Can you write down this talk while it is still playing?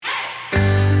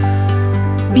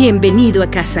Bienvenido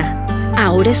a casa.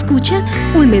 Ahora escucha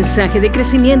un mensaje de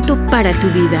crecimiento para tu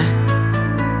vida.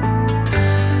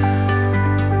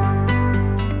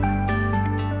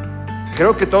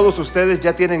 Creo que todos ustedes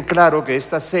ya tienen claro que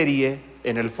esta serie,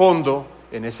 en el fondo,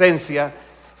 en esencia,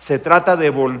 se trata de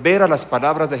volver a las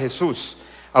palabras de Jesús.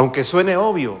 Aunque suene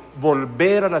obvio,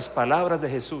 volver a las palabras de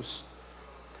Jesús.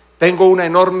 Tengo una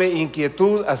enorme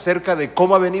inquietud acerca de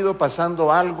cómo ha venido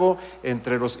pasando algo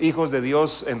entre los hijos de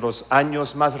Dios en los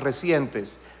años más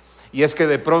recientes. Y es que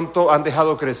de pronto han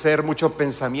dejado crecer mucho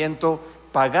pensamiento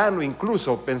pagano,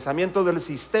 incluso pensamiento del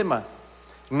sistema,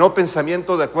 no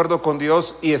pensamiento de acuerdo con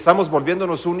Dios, y estamos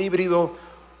volviéndonos un híbrido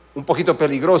un poquito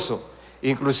peligroso.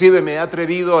 Inclusive me he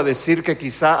atrevido a decir que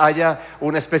quizá haya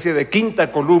una especie de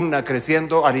quinta columna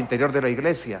creciendo al interior de la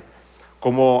iglesia.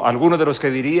 Como algunos de los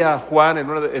que diría Juan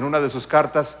en una de sus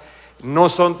cartas,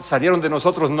 salieron de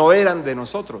nosotros, no eran de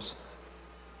nosotros.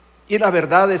 Y la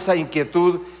verdad, esa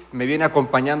inquietud me viene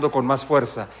acompañando con más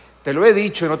fuerza. Te lo he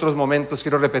dicho en otros momentos,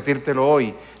 quiero repetírtelo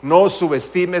hoy. No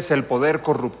subestimes el poder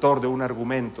corruptor de un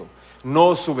argumento.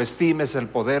 No subestimes el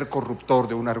poder corruptor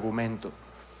de un argumento.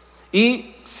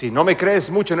 Y si no me crees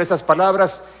mucho en esas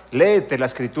palabras, léete la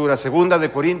escritura, 2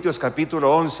 Corintios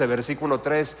capítulo 11, versículo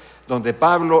 3, donde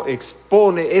Pablo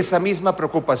expone esa misma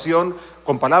preocupación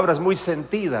con palabras muy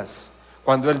sentidas,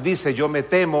 cuando él dice: yo me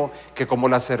temo que como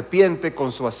la serpiente con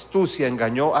su astucia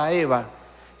engañó a Eva,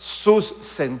 sus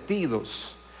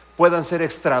sentidos puedan ser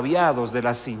extraviados de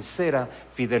la sincera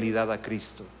fidelidad a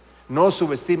Cristo. No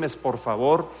subestimes, por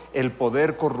favor, el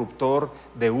poder corruptor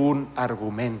de un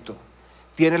argumento.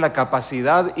 Tiene la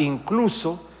capacidad,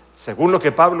 incluso, según lo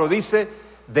que Pablo dice,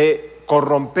 de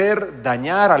corromper,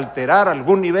 dañar, alterar a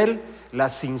algún nivel la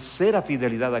sincera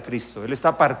fidelidad a Cristo. Él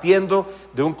está partiendo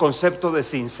de un concepto de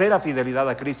sincera fidelidad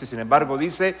a Cristo y sin embargo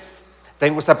dice: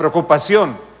 tengo esta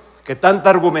preocupación, que tanta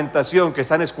argumentación que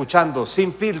están escuchando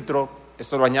sin filtro,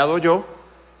 esto lo añado yo,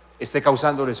 esté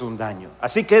causándoles un daño.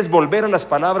 Así que es volver a las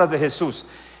palabras de Jesús.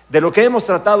 De lo que hemos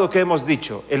tratado, que hemos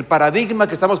dicho, el paradigma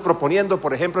que estamos proponiendo,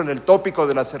 por ejemplo, en el tópico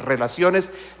de las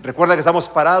relaciones, recuerda que estamos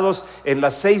parados en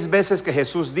las 6 veces que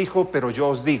Jesús dijo: pero yo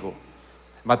os digo.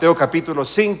 Mateo capítulo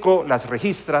 5 las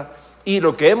registra, y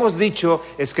lo que hemos dicho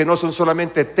es que no son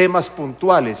solamente temas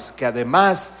puntuales, que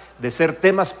además de ser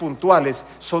temas puntuales,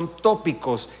 son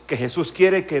tópicos que Jesús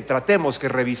quiere que tratemos, que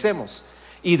revisemos,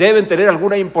 y deben tener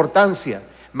alguna importancia.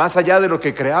 Más allá de lo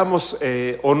que creamos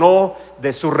o no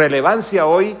de su relevancia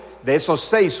hoy, de esos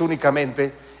 6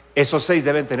 únicamente, esos 6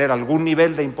 deben tener algún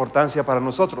nivel de importancia para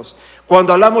nosotros.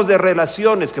 Cuando hablamos de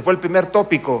relaciones, que fue el primer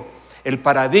tópico, el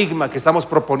paradigma que estamos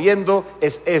proponiendo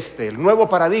es el nuevo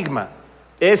paradigma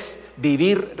es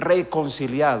vivir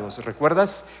reconciliados.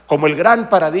 ¿Recuerdas? Como el gran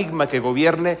paradigma que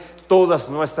gobierne todas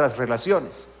nuestras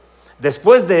relaciones.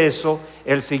 Después de eso,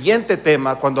 el siguiente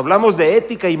tema, cuando hablamos de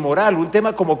ética y moral, un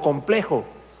tema como complejo,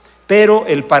 pero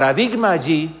el paradigma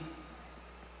allí,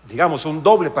 digamos un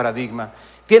doble paradigma,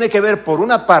 tiene que ver por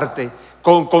una parte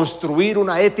con construir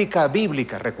una ética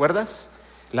bíblica. ¿Recuerdas?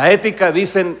 La ética,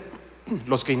 dicen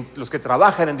los que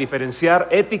trabajan en diferenciar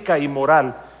ética y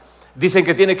moral, dicen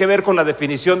que tiene que ver con la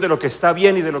definición de lo que está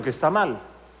bien y de lo que está mal.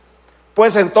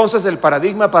 Pues entonces el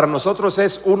paradigma para nosotros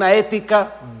es una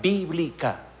ética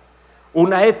bíblica.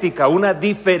 Una ética, una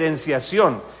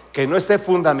diferenciación que no esté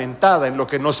fundamentada en lo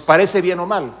que nos parece bien o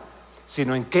mal,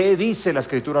 sino en qué dice la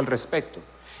Escritura al respecto.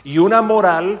 Y una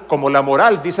moral, como la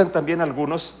moral, dicen también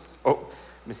algunos.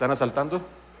 ¿Me están asaltando?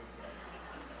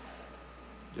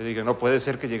 Yo digo, no puede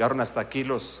ser que llegaron hasta aquí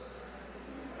los...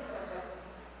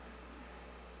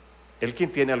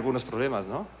 Elkin tiene algunos problemas,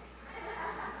 ¿no?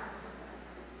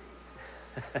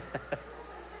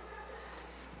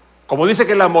 Como dice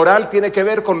que la moral tiene que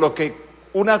ver con lo que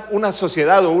una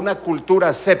sociedad o una cultura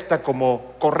acepta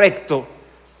como correcto,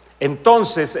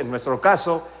 entonces en nuestro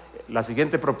caso la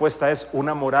siguiente propuesta es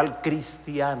una moral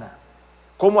cristiana.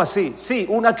 ¿Cómo así? Sí,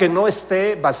 una que no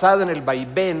esté basada en el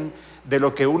vaivén de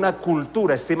lo que una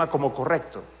cultura estima como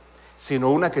correcto, sino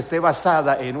una que esté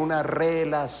basada en una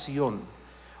relación,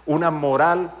 una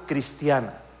moral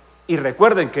cristiana. Y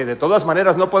recuerden que de todas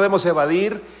maneras no podemos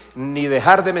evadir ni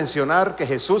dejar de mencionar que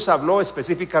Jesús habló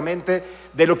específicamente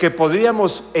de lo que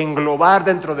podríamos englobar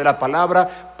dentro de la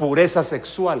palabra pureza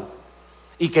sexual,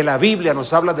 y que la Biblia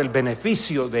nos habla del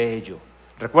beneficio de ello.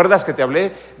 ¿Recuerdas que te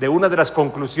hablé de una de las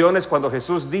conclusiones cuando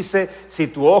Jesús dice: si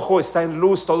tu ojo está en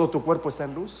luz, todo tu cuerpo está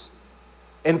en luz?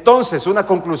 Entonces, una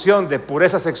conclusión de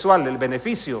pureza sexual, el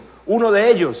beneficio, uno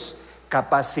de ellos,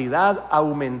 capacidad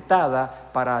aumentada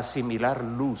para asimilar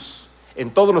luz en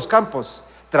todos los campos,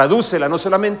 Tradúcela no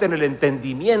solamente en el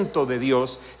entendimiento de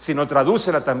Dios, sino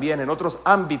tradúcela también en otros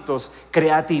ámbitos: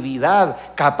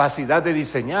 creatividad, capacidad de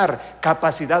diseñar,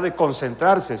 capacidad de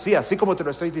concentrarse. Sí, así como te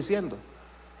lo estoy diciendo.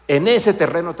 En ese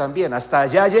terreno también, hasta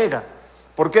allá llega.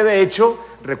 Porque de hecho,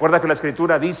 recuerda que la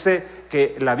Escritura dice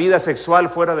que la vida sexual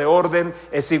fuera de orden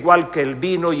es igual que el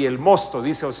vino y el mosto,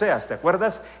 dice Oseas, ¿te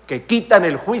acuerdas? Que quitan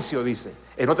el juicio, dice.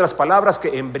 En otras palabras,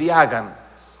 que embriagan.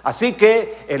 Así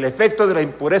que el efecto de la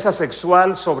impureza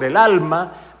sexual sobre el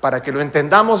alma, para que lo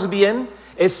entendamos bien,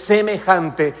 es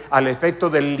semejante al efecto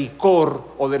del licor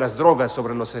o de las drogas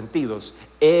sobre los sentidos.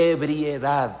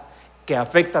 Ebriedad, que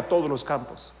afecta a todos los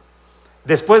campos.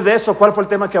 Después de eso, ¿cuál fue el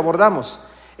tema que abordamos?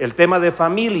 El tema de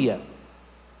familia.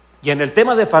 Y en el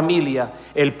tema de familia,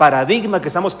 el paradigma que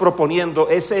estamos proponiendo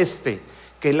es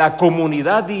que la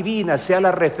comunidad divina sea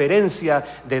la referencia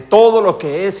de todo lo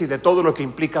que es y de todo lo que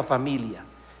implica familia.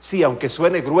 Sí, aunque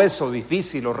suene grueso,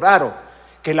 difícil o raro,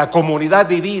 que la comunidad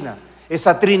divina,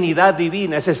 esa Trinidad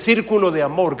divina, ese círculo de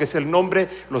amor, que es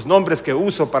los nombres que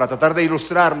uso para tratar de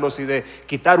ilustrarlos y de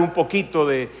quitar un poquito,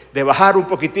 de bajar un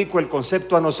poquitico el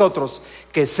concepto a nosotros,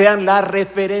 que sean la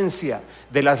referencia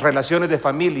de las relaciones de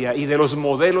familia y de los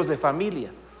modelos de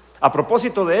familia. A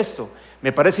propósito de esto,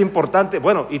 me parece importante,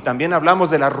 y también hablamos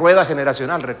de la rueda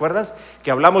generacional. ¿Recuerdas? Que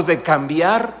hablamos de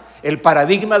cambiar el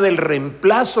paradigma del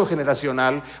reemplazo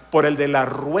generacional por el de la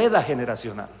rueda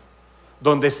generacional,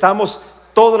 donde estamos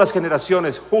todas las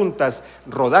generaciones juntas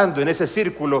rodando en ese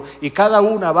círculo y cada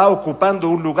una va ocupando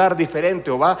un lugar diferente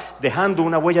o va dejando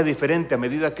una huella diferente a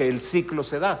medida que el ciclo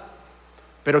se da.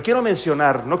 Pero quiero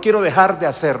mencionar, no quiero dejar de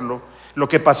hacerlo, lo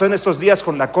que pasó en estos días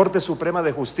con la Corte Suprema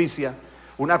de Justicia,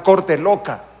 una corte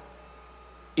loca,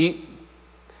 y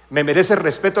me merece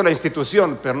respeto la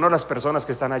institución, pero no las personas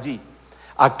que están allí.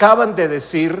 Acaban de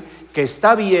decir que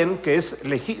está bien, que es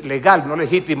legal, no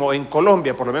legítimo, en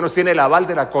Colombia, por lo menos tiene el aval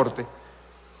de la Corte,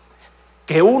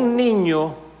 que un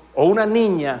niño o una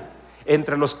niña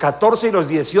entre los 14 y los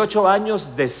 18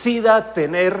 años decida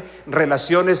tener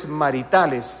relaciones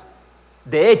maritales,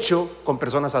 de hecho, con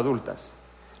personas adultas.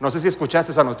 No sé si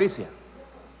escuchaste esa noticia.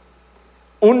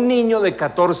 Un niño de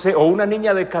 14 o una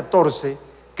niña de 14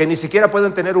 que ni siquiera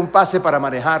pueden tener un pase para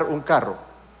manejar un carro.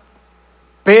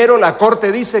 Pero la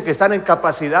Corte dice que están en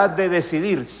capacidad de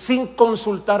decidir, sin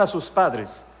consultar a sus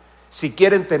padres, si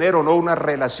quieren tener o no una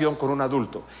relación con un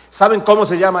adulto. ¿Saben cómo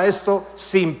se llama esto?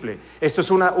 Simple. Esto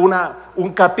es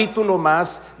un capítulo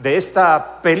más de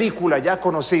esta película ya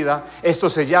conocida. Esto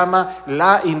se llama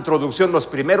la introducción, los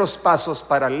primeros pasos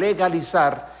para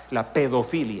legalizar la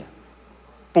pedofilia.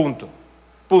 Punto.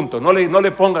 No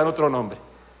le pongan otro nombre.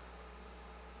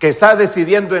 Que está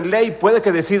decidiendo en ley, puede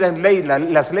que decida en ley.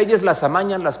 Las leyes las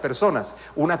amañan las personas.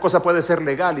 Una cosa puede ser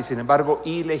legal y sin embargo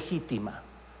ilegítima.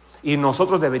 Y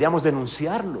nosotros deberíamos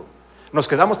denunciarlo. Nos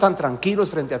quedamos tan tranquilos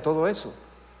frente a todo eso.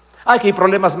 Aquí hay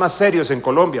problemas más serios en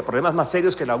Colombia, problemas más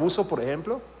serios que el abuso, por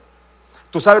ejemplo.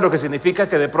 ¿Tú sabes lo que significa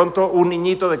que de pronto un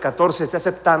niñito de 14 esté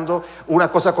aceptando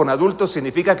una cosa con adultos?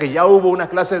 Significa que ya hubo una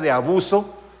clase de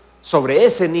abuso sobre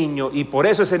ese niño y por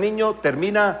eso ese niño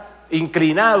termina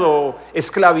inclinado,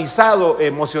 esclavizado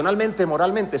emocionalmente,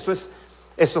 moralmente.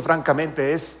 Esto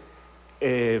francamente es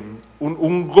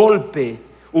un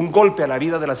golpe a la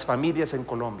vida de las familias en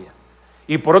Colombia.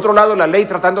 Y por otro lado, la ley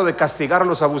tratando de castigar a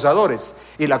los abusadores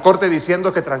y la Corte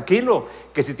diciendo que tranquilo,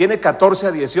 que si tiene 14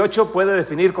 a 18 puede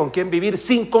definir con quién vivir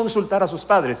sin consultar a sus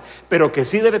padres, pero que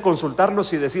sí debe consultarlos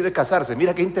si decide casarse.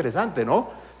 Mira qué interesante,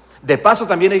 ¿no? De paso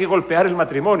también hay que golpear el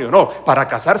matrimonio. No, para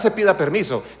casarse pida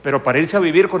permiso, pero para irse a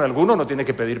vivir con alguno no tiene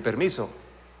que pedir permiso.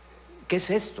 ¿Qué es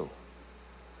esto?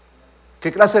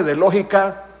 ¿Qué clase de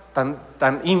lógica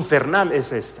tan infernal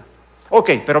es esta?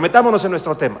 Ok, pero metámonos en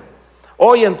nuestro tema.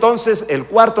 Hoy entonces el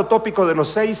cuarto tópico de los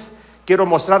 6 quiero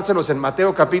mostrárselos en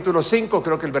Mateo capítulo 5.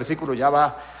 Creo que el versículo ya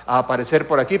va a aparecer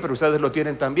por aquí, pero ustedes lo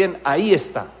tienen también. Ahí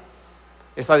está.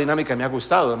 Esta dinámica me ha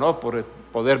gustado, ¿no? Por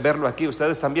poder verlo aquí.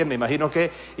 Ustedes también, me imagino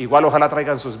que igual ojalá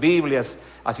traigan sus Biblias,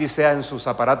 así sea en sus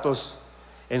aparatos,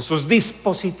 en sus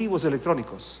dispositivos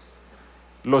electrónicos,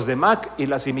 los de Mac y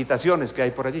las imitaciones que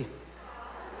hay por allí.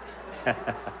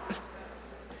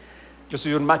 Yo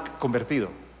soy un Mac convertido.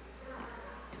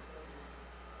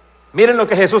 Miren lo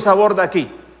que Jesús aborda aquí.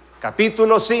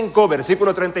 Capítulo 5,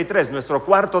 versículo 33, nuestro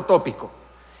cuarto tópico.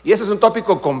 Y ese es un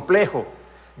tópico complejo.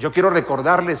 Yo quiero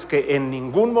recordarles que en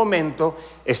ningún momento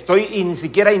estoy ni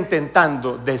siquiera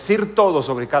intentando decir todo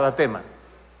sobre cada tema.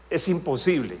 Es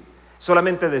imposible.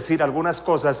 Solamente decir algunas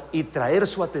cosas y traer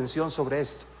su atención sobre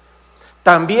esto.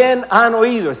 También han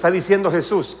oído, está diciendo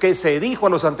Jesús, que se dijo a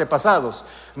los antepasados: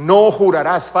 no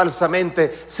jurarás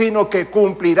falsamente, sino que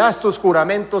cumplirás tus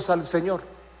juramentos al Señor.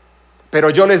 Pero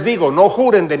yo les digo, no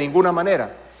juren de ninguna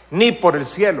manera, ni por el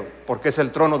cielo, porque es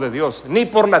el trono de Dios, ni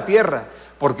por la tierra,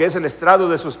 porque es el estrado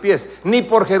de sus pies, ni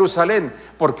por Jerusalén,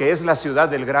 porque es la ciudad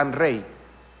del gran rey.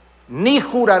 Ni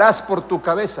jurarás por tu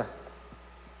cabeza,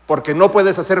 porque no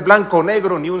puedes hacer blanco o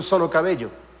negro ni un solo cabello.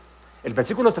 El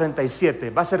versículo 37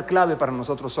 va a ser clave para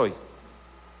nosotros hoy.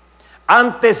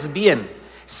 Antes bien,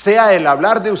 sea el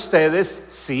hablar de ustedes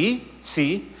sí,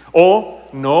 sí, o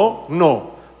no,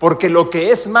 no, porque lo que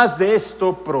es más de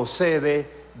esto procede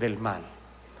del mal.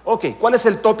 Ok, ¿cuál es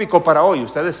el tópico para hoy?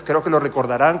 Ustedes creo que lo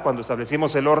recordarán cuando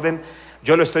establecimos el orden.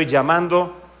 Yo lo estoy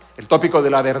llamando el tópico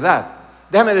de la verdad.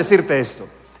 Déjame decirte esto: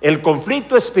 el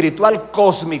conflicto espiritual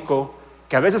cósmico,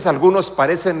 que a veces algunos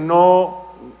parecen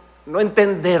no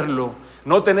entenderlo,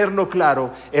 no tenerlo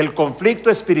claro, el conflicto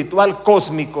espiritual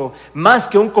cósmico, más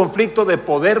que un conflicto de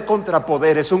poder contra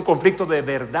poder, es un conflicto de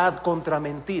verdad contra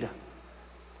mentira.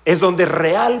 Es donde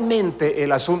realmente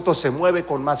el asunto se mueve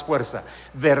con más fuerza.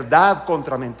 Verdad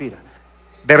contra mentira.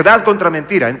 Verdad contra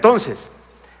mentira. Entonces,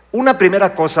 una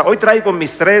primera cosa, hoy traigo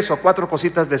mis 3 o 4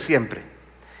 cositas de siempre.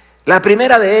 La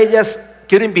primera de ellas,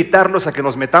 quiero invitarlos a que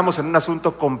nos metamos en un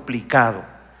asunto complicado.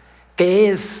 ¿Qué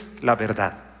es la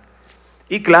verdad?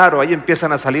 Y claro, ahí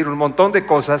empiezan a salir un montón de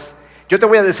cosas. Yo te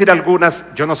voy a decir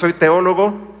algunas. Yo no soy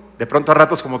teólogo. De pronto a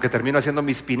ratos como que termino haciendo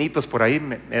mis pinitos por ahí,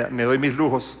 me doy mis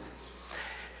lujos.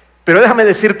 Pero déjame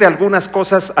decirte algunas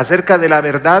cosas acerca de la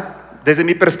verdad desde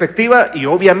mi perspectiva y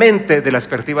obviamente de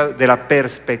la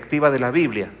perspectiva de la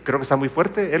Biblia. Creo que está muy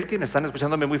fuerte. ¿Elkin? ¿Están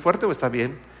escuchándome muy fuerte o está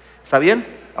bien? ¿Está bien?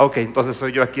 Ok, entonces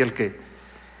soy yo aquí el que...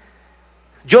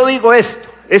 Yo digo esto,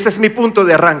 este es mi punto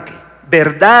de arranque.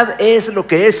 Verdad es lo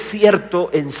que es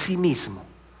cierto en sí mismo.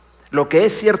 Lo que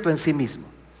es cierto en sí mismo.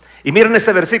 Y miren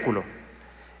este versículo,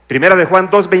 Primera de Juan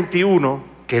 2:21,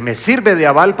 que me sirve de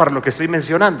aval para lo que estoy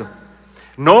mencionando.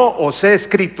 No os he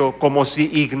escrito como si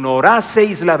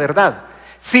ignoraseis la verdad,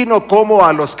 sino como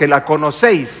a los que la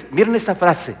conocéis. Miren esta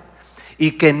frase: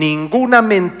 y que ninguna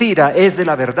mentira es de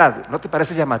la verdad. ¿No te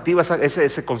parece llamativa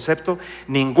ese concepto?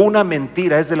 Ninguna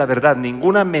mentira es de la verdad,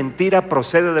 ninguna mentira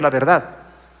procede de la verdad.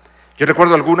 Yo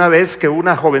recuerdo alguna vez que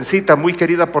una jovencita muy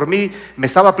querida por mí me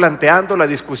estaba planteando la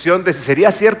discusión de si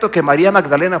sería cierto que María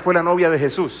Magdalena fue la novia de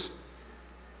Jesús.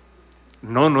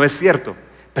 No es cierto,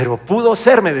 pero pudo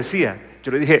ser, me decía.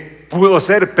 Yo le dije, pudo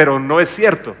ser, pero no es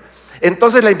cierto.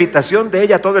 Entonces la invitación de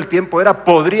ella todo el tiempo era,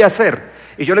 podría ser.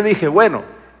 Y yo le dije, bueno,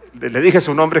 le dije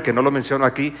su nombre, que no lo menciono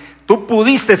aquí. Tú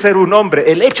pudiste ser un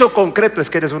hombre, el hecho concreto es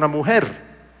que eres una mujer.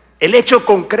 El hecho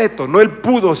concreto, no el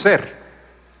pudo ser.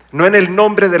 No en el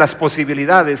nombre de las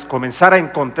posibilidades comenzar a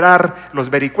encontrar los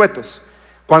vericuetos.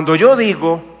 Cuando yo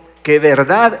digo que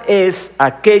verdad es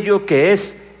aquello que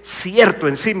es cierto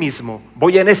en sí mismo,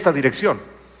 voy en esta dirección.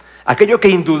 Aquello que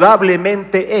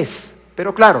indudablemente es.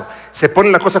 Pero claro, se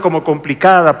pone la cosa como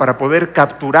complicada para poder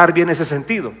capturar bien ese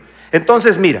sentido.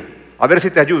 Entonces mira, a ver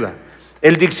si te ayuda.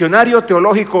 El diccionario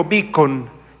teológico Beacon,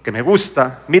 que me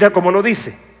gusta, mira cómo lo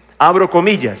dice. Abro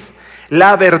comillas.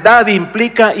 La verdad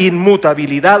implica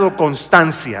inmutabilidad o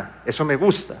constancia. Eso me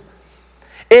gusta.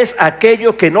 Es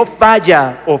aquello que no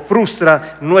falla o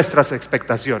frustra nuestras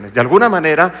expectaciones. De alguna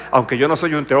manera, aunque yo no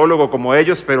soy un teólogo como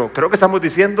ellos, pero creo que estamos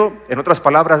diciendo, en otras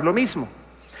palabras, lo mismo.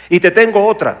 Y te tengo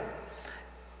otra.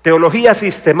 Teología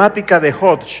sistemática de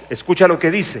Hodge. Escucha lo que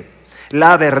dice.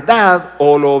 La verdad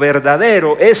o lo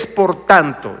verdadero es, por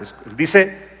tanto,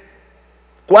 dice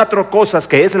 4 cosas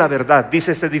que es la verdad,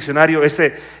 dice este diccionario,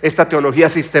 esta teología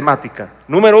sistemática.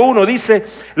 Número 1 dice,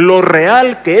 lo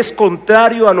real que es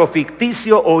contrario a lo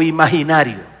ficticio o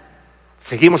imaginario.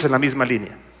 Seguimos en la misma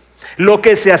línea. Lo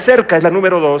que se acerca, es la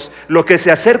número 2, lo que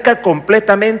se acerca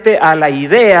completamente a la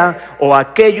idea o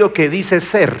aquello que dice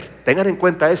ser. Tengan en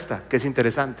cuenta esta, que es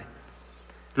interesante.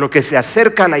 Lo que se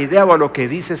acerca a la idea o a lo que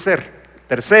dice ser.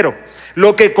 Tercero,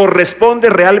 lo que corresponde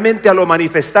realmente a lo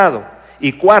manifestado.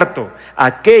 Y cuarto,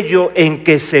 aquello en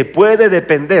que se puede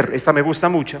depender. Esta me gusta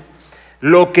mucho.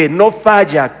 Lo que no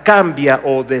falla, cambia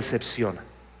o decepciona.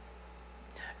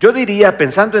 Yo diría,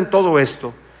 pensando en todo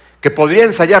esto, que podría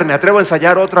ensayar, me atrevo a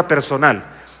ensayar otra personal.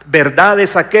 Verdad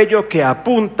es aquello que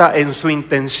apunta en su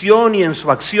intención y en su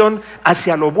acción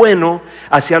hacia lo bueno,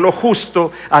 hacia lo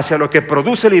justo, hacia lo que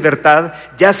produce libertad,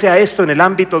 ya sea esto en el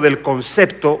ámbito del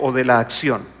concepto o de la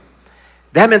acción.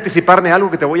 Déjame anticiparme algo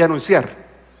que te voy a anunciar.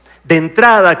 De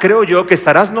entrada, creo yo que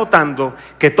estarás notando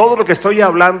que todo lo que estoy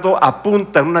hablando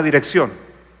apunta en una dirección: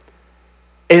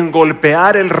 en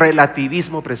golpear el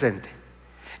relativismo presente,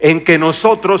 en que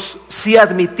nosotros sí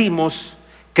admitimos,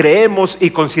 creemos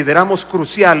y consideramos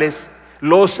cruciales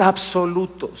los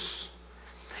absolutos,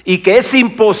 y que es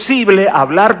imposible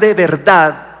hablar de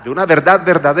verdad de una verdad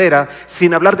verdadera,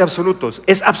 sin hablar de absolutos.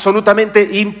 Es absolutamente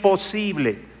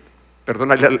imposible,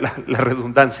 perdona la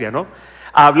redundancia, ¿no?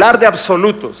 Hablar de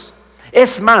absolutos.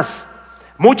 Es más,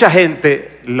 mucha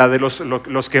gente, la de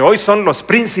los que hoy son los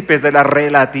príncipes de la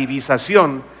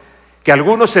relativización, que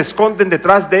algunos se esconden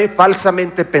detrás de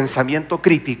falsamente pensamiento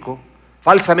crítico,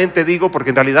 falsamente digo porque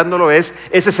en realidad no lo es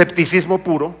escepticismo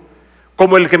puro,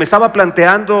 como el que me estaba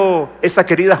planteando esta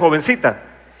querida jovencita.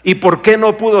 ¿Y por qué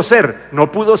no pudo ser?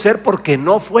 No pudo ser porque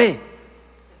no fue.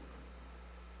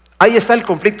 Ahí está el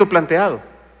conflicto planteado.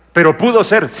 Pero pudo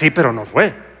ser, sí, pero no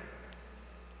fue.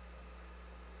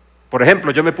 Por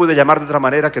ejemplo, yo me pude llamar de otra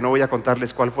manera que no voy a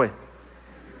contarles cuál fue.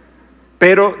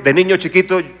 Pero de niño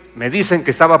chiquito me dicen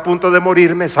que estaba a punto de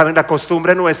morirme. Saben, la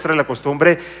costumbre nuestra, la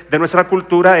costumbre de nuestra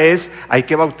cultura es: hay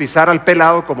que bautizar al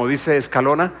pelado, como dice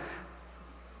Escalona,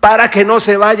 para que no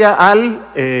se vaya al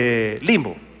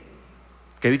limbo.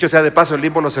 Que dicho sea de paso, el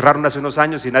limbo lo cerraron hace unos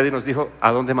años y nadie nos dijo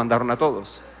a dónde mandaron a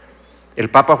todos. El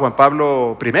Papa Juan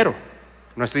Pablo I,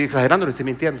 no estoy exagerando, no estoy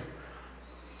mintiendo.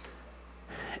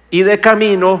 Y de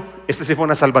camino, este sí fue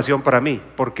una salvación para mí,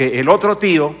 porque el otro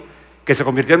tío, que se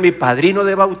convirtió en mi padrino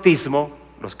de bautismo,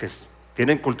 los que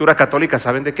tienen cultura católica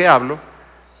saben de qué hablo,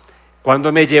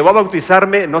 cuando me llevó a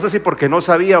bautizarme, no sé si porque no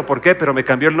sabía o por qué, pero me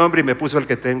cambió el nombre y me puso el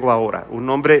que tengo ahora. Un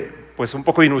nombre pues un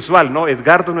poco inusual, ¿no?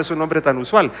 Edgardo no es un nombre tan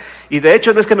usual. Y de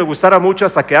hecho no es que me gustara mucho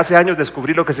hasta que hace años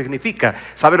descubrí lo que significa.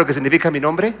 ¿Sabe lo que significa mi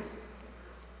nombre?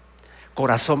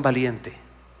 Corazón valiente.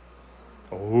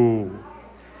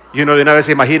 Y uno de una vez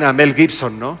se imagina a Mel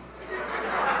Gibson, ¿no?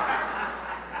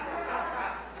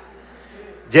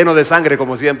 Lleno de sangre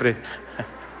como siempre.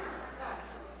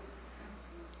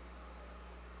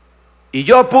 Y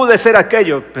yo pude ser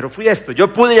aquello, pero fui esto.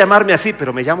 Yo pude llamarme así,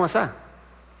 pero me llamo asá.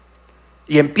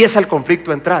 Y empieza el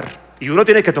conflicto a entrar. Y uno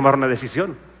tiene que tomar una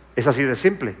decisión. Es así de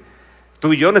simple.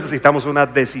 Tú y yo necesitamos una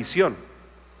decisión.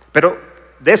 Pero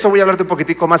de eso voy a hablarte un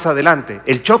poquitico más adelante.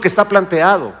 El choque está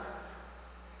planteado.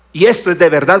 Y esto es de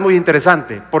verdad muy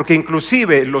interesante, porque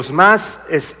inclusive los más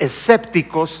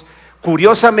escépticos,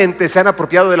 curiosamente, se han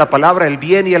apropiado de la palabra el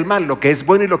bien y el mal, lo que es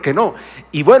bueno y lo que no.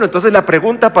 Y bueno, entonces la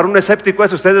pregunta para un escéptico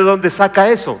es: ¿usted de dónde saca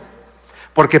eso?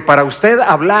 Porque para usted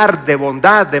hablar de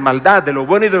bondad, de maldad, de lo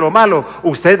bueno y de lo malo,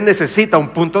 usted necesita un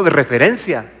punto de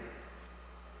referencia.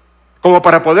 Como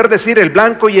para poder decir el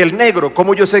blanco y el negro.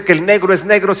 ¿Cómo yo sé que el negro es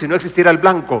negro si no existiera el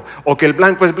blanco? O que el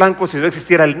blanco es blanco si no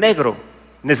existiera el negro.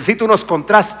 Necesito unos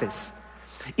contrastes.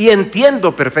 Y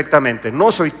entiendo perfectamente,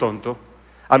 no soy tonto.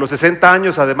 A los 60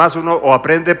 años además uno o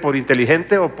aprende por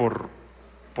inteligente o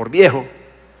por viejo.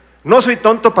 No soy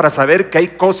tonto para saber que hay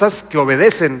cosas que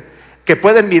obedecen, que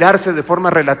pueden mirarse de forma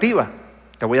relativa.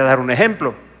 Te voy a dar un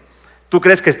ejemplo. Tú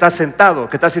crees que estás sentado,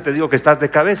 ¿qué tal si te digo que estás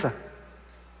de cabeza?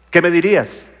 ¿Qué me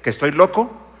dirías? ¿Que estoy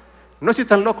loco? No estoy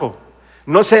tan loco.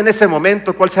 No sé en este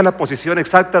momento cuál sea la posición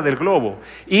exacta del globo.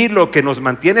 Y lo que nos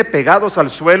mantiene pegados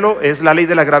al suelo es la ley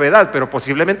de la gravedad, pero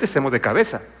posiblemente estemos de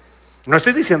cabeza. No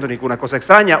estoy diciendo ninguna cosa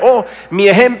extraña. Mi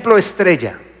ejemplo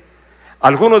estrella.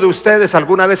 ¿Alguno de ustedes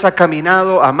alguna vez ha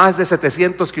caminado a más de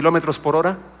 700 kilómetros por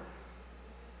hora?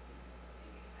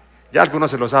 Ya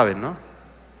algunos se lo saben, ¿no?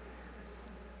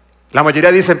 La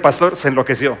mayoría dicen: pastor, se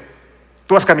enloqueció.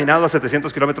 ¿Tú has caminado a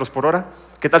 700 kilómetros por hora?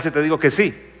 ¿Qué tal si te digo que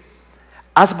sí?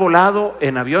 ¿Has volado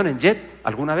en avión, en jet,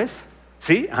 alguna vez?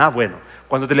 ¿Sí? Bueno.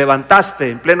 Cuando te levantaste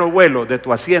en pleno vuelo de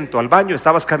tu asiento al baño,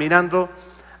 estabas caminando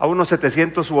a unos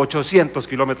 700 u 800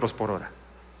 kilómetros por hora.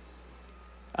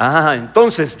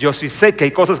 Entonces yo sí sé que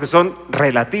hay cosas que son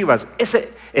relativas.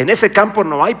 En ese campo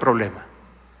no hay problema.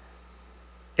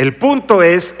 El punto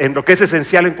es en lo que es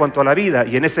esencial en cuanto a la vida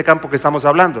y en este campo que estamos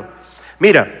hablando.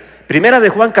 Mira, Primera de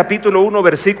Juan capítulo 1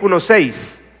 versículo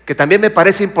 6, que también me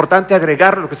parece importante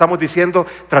agregar lo que estamos diciendo,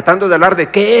 tratando de hablar de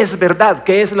qué es verdad,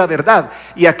 qué es la verdad.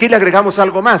 Y aquí le agregamos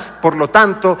algo más. Por lo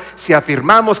tanto, si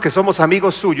afirmamos que somos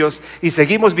amigos suyos y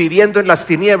seguimos viviendo en las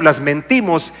tinieblas,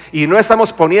 mentimos y no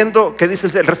estamos poniendo, ¿qué dice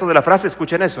el resto de la frase?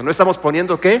 Escuchen eso, no estamos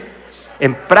poniendo ¿qué?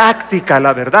 En práctica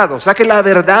la verdad. O sea que la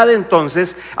verdad,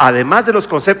 entonces, además de los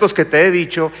conceptos que te he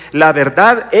dicho, la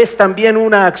verdad es también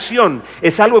una acción.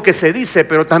 Es algo que se dice,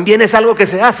 pero también es algo que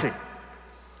se hace.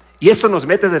 Y esto nos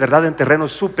mete de verdad en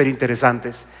terrenos súper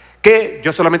interesantes, que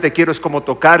yo solamente quiero es como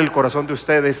tocar el corazón de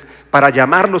ustedes para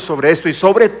llamarlos sobre esto, y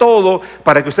sobre todo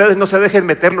para que ustedes no se dejen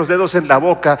meter los dedos en la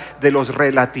boca de los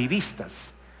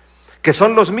relativistas, que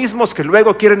son los mismos que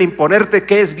luego quieren imponerte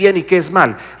qué es bien y qué es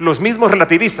mal. Los mismos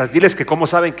relativistas, diles que cómo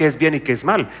saben qué es bien y qué es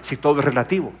mal, si todo es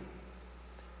relativo.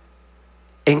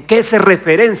 ¿En qué se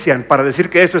referencian para decir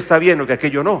que esto está bien o que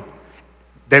aquello no?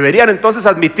 Deberían entonces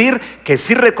admitir que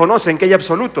sí reconocen que hay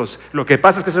absolutos. Lo que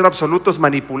pasa es que son absolutos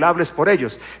manipulables por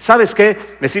ellos. ¿Sabes qué?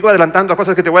 Me sigo adelantando a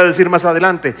cosas que te voy a decir más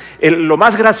adelante. Lo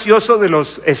más gracioso de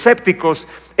los escépticos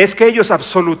es que ellos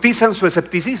absolutizan su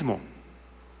escepticismo.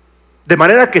 De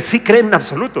manera que sí creen en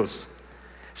absolutos.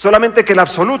 Solamente que el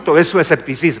absoluto es su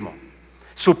escepticismo.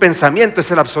 Su pensamiento es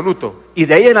el absoluto. Y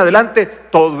de ahí en adelante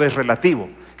todo es relativo.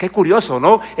 Qué curioso,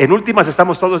 ¿no? En últimas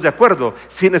estamos todos de acuerdo.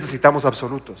 Sí necesitamos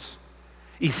absolutos.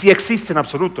 Y sí existen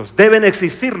absolutos, deben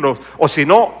existirlos, o si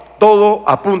no, todo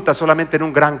apunta solamente en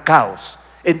un gran caos,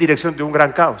 en dirección de un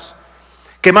gran caos.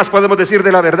 ¿Qué más podemos decir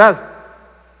de la verdad?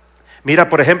 Mira,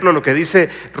 por ejemplo, lo que dice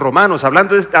Romanos,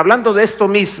 hablando de esto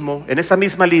mismo, en esta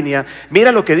misma línea,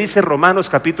 mira lo que dice Romanos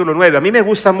capítulo 9. A mí me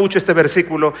gusta mucho este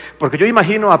versículo, porque yo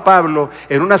imagino a Pablo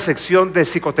en una sección de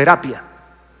psicoterapia.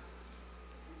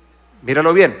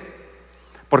 Míralo bien,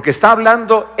 porque está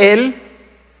hablando él,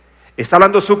 está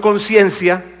hablando su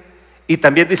conciencia y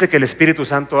también dice que el Espíritu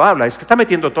Santo habla. Es que está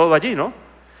metiendo todo allí, ¿no?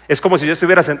 Es como si yo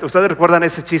estuviera sentado. ¿Ustedes recuerdan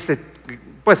ese chiste?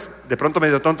 Pues de pronto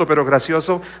medio tonto pero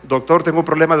gracioso. Doctor, tengo un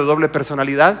problema de doble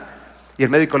personalidad. Y el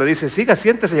médico le dice, siga,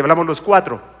 siéntese y hablamos los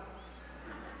cuatro.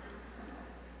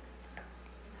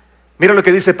 Mira lo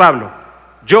que dice Pablo.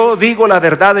 Yo digo la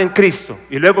verdad en Cristo.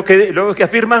 Y luego que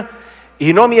afirma,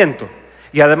 y no miento.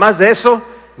 Y además de eso,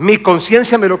 mi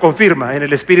conciencia me lo confirma en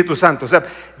el Espíritu Santo. O sea,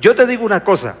 yo te digo una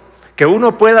cosa, que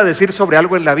uno pueda decir sobre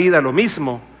algo en la vida lo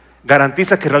mismo,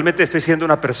 garantiza que realmente estoy siendo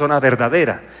una persona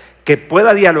verdadera, que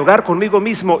pueda dialogar conmigo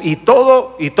mismo y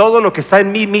todo lo que está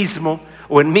en mí mismo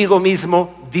o enmigo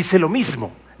mismo dice lo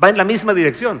mismo, va en la misma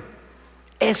dirección.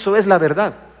 Eso es la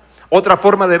verdad. Otra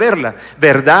forma de verla,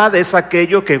 verdad es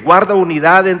aquello que guarda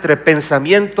unidad entre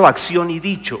pensamiento, acción y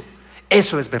dicho.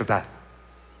 Eso es verdad.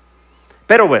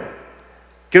 Pero bueno,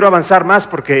 quiero avanzar más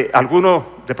porque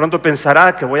alguno de pronto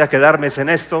pensará que voy a quedarme en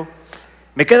esto.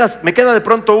 Me queda de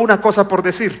pronto una cosa por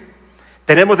decir.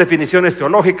 Tenemos definiciones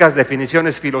teológicas,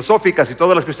 definiciones filosóficas y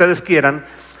todas las que ustedes quieran,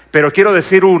 pero quiero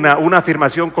decir una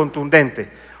afirmación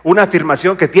contundente, una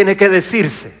afirmación que tiene que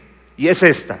decirse, y es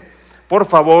esta. Por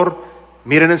favor,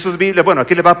 miren en sus Biblias, bueno,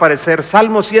 aquí les va a aparecer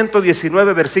Salmo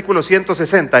 119, versículo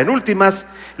 160. En últimas,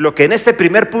 lo que en este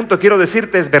primer punto quiero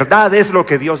decirte es verdad, es lo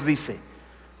que Dios dice.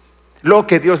 Lo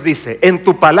que Dios dice, en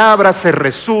tu palabra se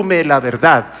resume la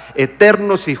verdad.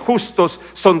 Eternos y justos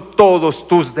son todos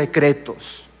tus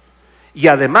decretos. Y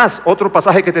además, otro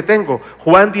pasaje que te tengo,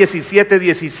 Juan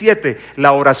 17:17,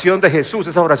 la oración de Jesús,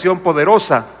 esa oración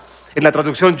poderosa, en la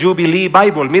traducción Jubilee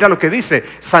Bible, mira lo que dice,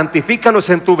 santifícalos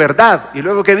en tu verdad. Y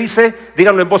luego que dice,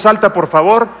 díganlo en voz alta por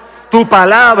favor, tu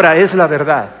palabra es la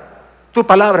verdad. Tu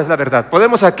palabra es la verdad.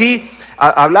 Podemos aquí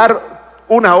hablar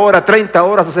 1 hora, 30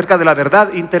 horas acerca de la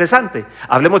verdad, interesante.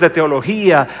 Hablemos de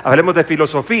teología, hablemos de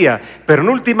filosofía, pero en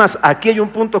últimas aquí hay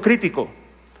un punto crítico.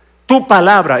 Tu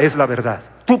palabra es la verdad,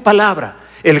 tu palabra,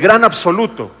 el gran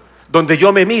absoluto, donde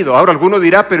yo me mido. Ahora alguno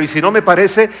dirá, pero ¿y si no me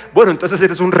parece? Bueno, entonces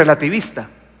eres un relativista,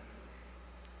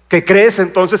 que crees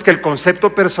entonces que el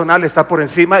concepto personal está por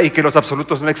encima y que los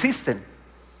absolutos no existen.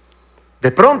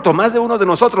 De pronto, más de uno de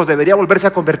nosotros debería volverse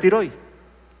a convertir hoy.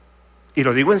 Y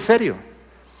lo digo en serio.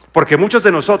 Porque muchos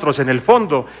de nosotros en el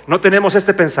fondo no tenemos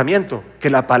este pensamiento, que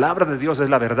la palabra de Dios es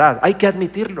la verdad. Hay que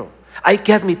admitirlo, hay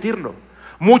que admitirlo.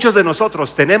 Muchos de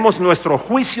nosotros tenemos nuestro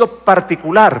juicio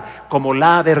particular como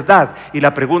la verdad. Y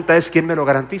la pregunta es, ¿quién me lo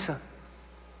garantiza?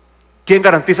 ¿Quién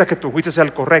garantiza que tu juicio sea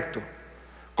el correcto?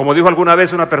 Como dijo alguna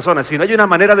vez una persona, si no hay una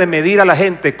manera de medir a la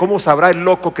gente, ¿cómo sabrá el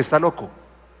loco que está loco?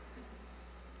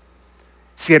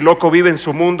 Si el loco vive en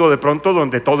su mundo de pronto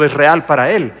donde todo es real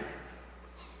para él.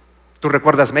 ¿Tú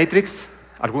recuerdas Matrix?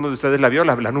 ¿Alguno de ustedes la vio?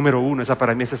 La número 1, esa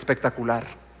para mí es espectacular.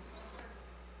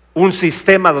 Un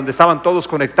sistema donde estaban todos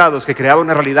conectados, que creaba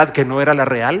una realidad que no era la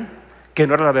real, que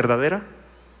no era la verdadera.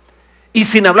 Y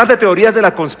sin hablar de teorías de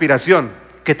la conspiración,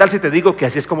 ¿qué tal si te digo que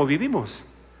así es como vivimos?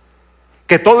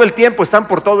 Que todo el tiempo están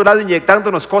por todo lado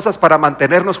inyectándonos cosas para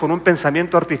mantenernos con un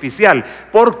pensamiento artificial,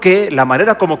 porque la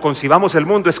manera como concibamos el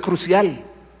mundo es crucial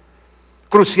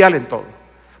en todo.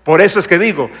 Por eso es que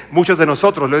digo, muchos de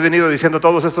nosotros, lo he venido diciendo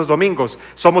todos estos domingos,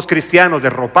 somos cristianos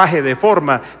de ropaje, de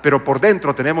forma, pero por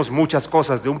dentro tenemos muchas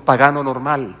cosas de un pagano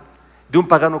normal, de un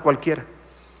pagano cualquiera.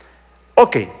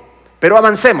 Ok, pero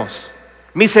avancemos.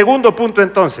 Mi segundo punto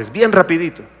entonces, bien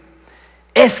rapidito.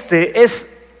 Este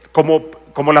es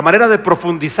como la manera de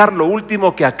profundizar lo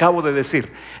último que acabo de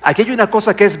decir. Aquí hay una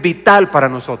cosa que es vital para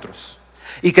nosotros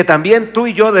y que también tú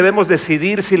y yo debemos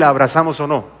decidir si la abrazamos o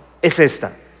no. Es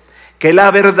esta. Que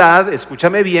la verdad,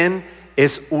 escúchame bien,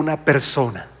 es una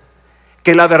persona.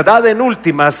 Que la verdad en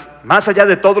últimas, más allá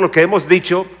de todo lo que hemos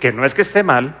dicho, que no es que esté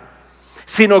mal,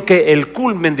 sino que el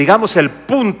culmen, digamos el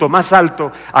punto más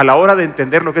alto a la hora de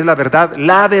entender lo que es la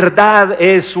verdad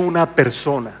es una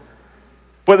persona.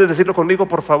 ¿Puedes decirlo conmigo,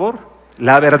 por favor?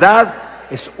 La verdad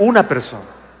es una persona.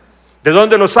 ¿De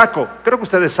dónde lo saco? Creo que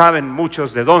ustedes saben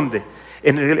muchos de dónde.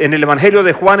 En el Evangelio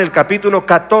de Juan, el capítulo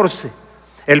 14,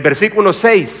 el versículo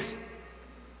 6.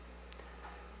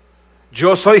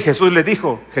 Yo soy, Jesús le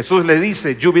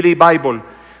dice, Jubilee Bible,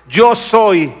 yo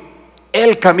soy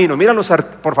el camino.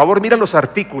 Por favor, mira los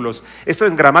artículos. Esto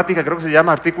en gramática creo que se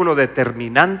llama artículo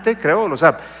determinante, creo. O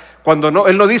sea, cuando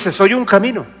él no dice soy un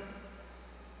camino,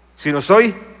 sino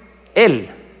soy él,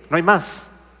 no hay más.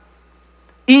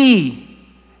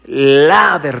 Y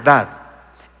la verdad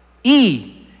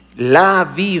y la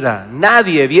vida.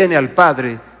 Nadie viene al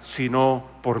Padre sino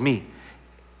por mí.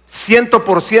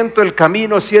 100% el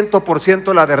camino,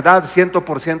 100% la verdad,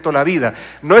 100% la vida.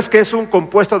 No es que es un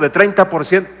compuesto de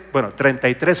 30%, bueno,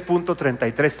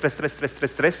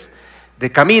 33.333333 de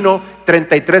camino,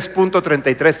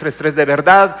 33.3333 de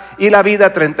verdad y la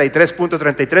vida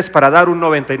 33.33 para dar un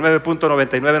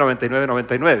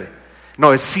 99.999999.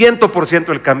 No, es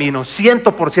 100% el camino,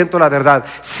 100% la verdad,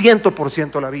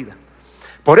 100% la vida.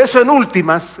 Por eso en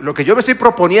últimas, lo que yo me estoy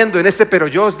proponiendo en pero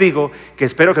yo os digo, que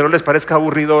espero que no les parezca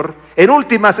aburridor, en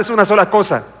últimas es una sola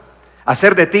cosa: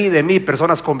 hacer de ti y de mí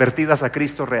personas convertidas a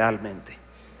Cristo realmente.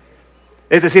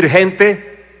 Es decir,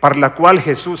 gente para la cual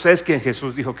Jesús es quien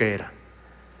Jesús dijo que era.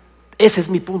 Ese es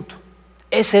mi punto,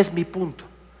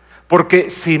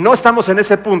 porque si no estamos en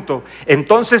ese punto,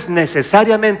 entonces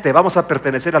necesariamente vamos a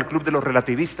pertenecer al club de los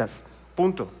relativistas,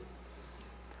 punto.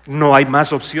 No hay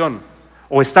más opción.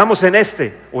 O estamos en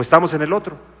o estamos en el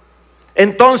otro.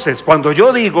 Entonces, cuando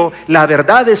yo digo la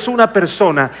verdad es una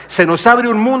persona, se nos abre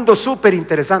un mundo súper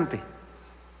interesante.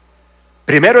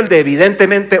 Primero el de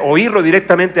evidentemente oírlo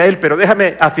directamente a él, pero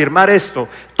déjame afirmar esto: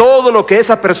 todo lo que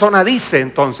esa persona dice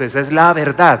entonces es la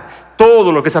verdad.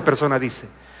 Todo lo que esa persona dice.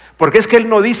 Porque es que él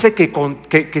no dice que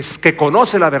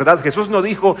conoce la verdad. Jesús no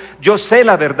dijo yo sé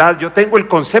la verdad, yo tengo el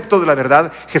concepto de la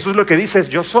verdad. Jesús lo que dice es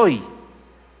yo soy.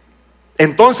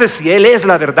 Entonces, si Él es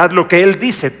la verdad, lo que Él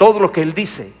dice, todo lo que Él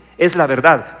dice es la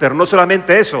verdad. Pero no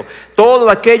solamente eso, todo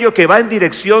aquello que va en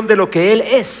dirección de lo que Él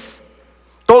es,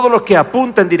 todo lo que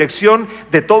apunta en dirección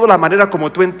de toda la manera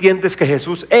como tú entiendes que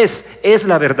Jesús es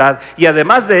la verdad. Y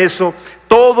además de eso,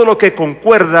 todo lo que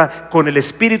concuerda con el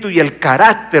espíritu y el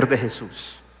carácter de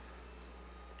Jesús.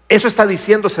 Eso está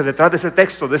diciéndose detrás de ese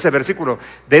texto, de ese versículo,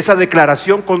 de esa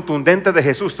declaración contundente de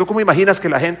Jesús. ¿Tú cómo imaginas que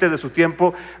la gente de su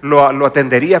tiempo lo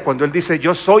atendería cuando Él dice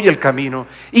yo soy el camino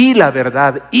y la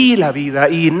verdad y la vida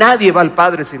y nadie va al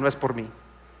Padre si no es por mí?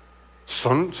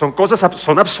 Son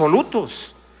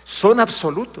absolutos.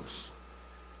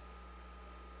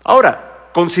 Ahora,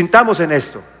 consintamos en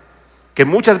esto, que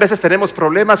muchas veces tenemos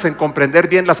problemas en comprender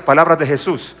bien las palabras de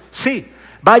Jesús. Sí,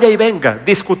 vaya y venga,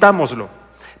 discutámoslo.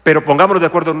 Pero pongámonos de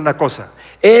acuerdo en una cosa: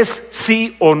 ¿es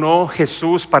sí o no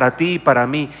Jesús para ti y para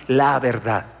mí la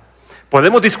verdad?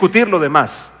 Podemos discutir lo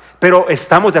demás, pero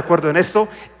 ¿estamos de acuerdo en esto?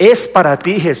 ¿Es para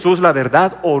ti Jesús la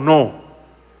verdad o no?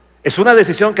 Es una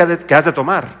decisión que has de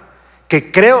tomar,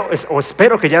 que creo o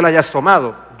espero que ya la hayas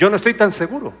tomado. Yo no estoy tan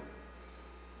seguro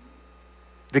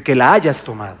de que la hayas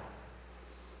tomado,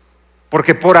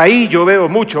 porque por ahí yo veo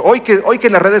mucho, hoy que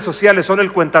las redes sociales son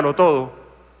el cuéntalo todo,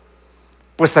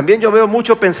 pues también yo veo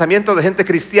mucho pensamiento de gente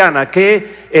cristiana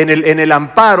que en el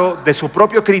amparo de su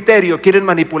propio criterio quieren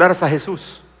manipular hasta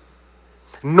Jesús.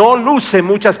 No lucimos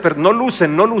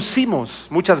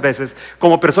muchas veces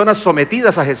como personas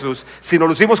sometidas a Jesús, sino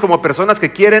lucimos como personas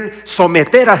que quieren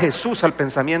someter a Jesús al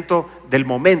pensamiento del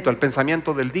momento, al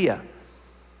pensamiento del día.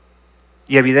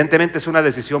 Y evidentemente es una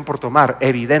decisión por tomar,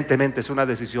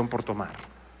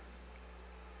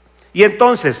 Y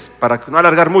entonces, para no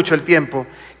alargar mucho el tiempo,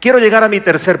 quiero llegar a mi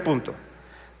tercer punto.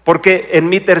 Porque en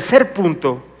mi tercer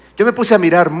punto, yo me puse a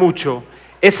mirar mucho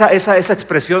esa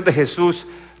expresión de Jesús: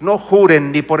 no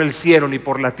juren ni por el cielo ni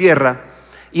por la tierra.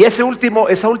 Y esa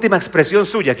última expresión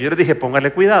suya, que yo les dije,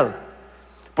 póngale cuidado.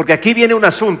 Porque aquí viene un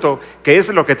asunto que es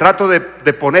lo que trato de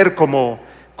poner como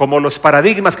los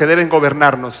paradigmas que deben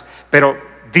gobernarnos. Pero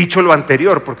dicho lo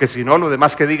anterior, porque si no, lo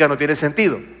demás que diga no tiene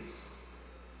sentido.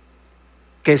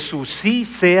 Que su sí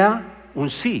sea un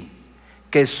sí,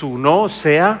 que su no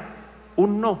sea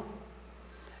un no.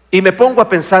 Y me pongo a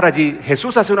pensar allí,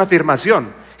 Jesús hace una afirmación.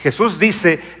 Jesús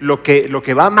dice lo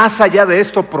que va más allá de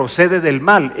esto procede del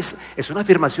mal. Es una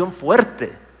afirmación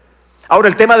fuerte. Ahora,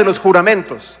 el tema de los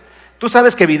juramentos. Tú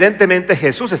sabes que evidentemente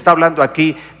Jesús está hablando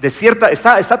aquí de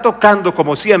está tocando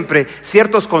como siempre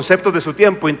ciertos conceptos de su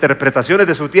tiempo, interpretaciones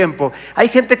de su tiempo. Hay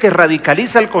gente que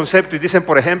radicaliza el concepto y dicen,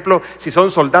 por ejemplo, si son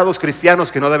soldados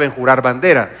cristianos que no deben jurar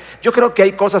bandera. Yo creo que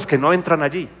hay cosas que no entran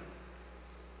allí.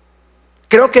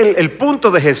 Creo que el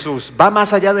punto de Jesús va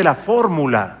más allá de la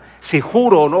fórmula, si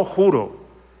juro o no juro.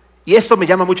 Y esto me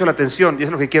llama mucho la atención y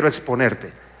es lo que quiero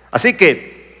exponerte. Así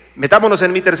que metámonos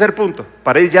en mi tercer punto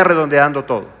para ir ya redondeando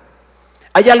todo.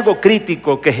 Hay algo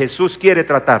crítico que Jesús quiere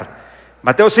tratar.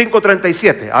 Mateo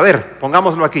 5:37, a ver,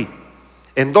 pongámoslo aquí.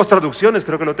 En 2 traducciones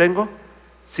creo que lo tengo.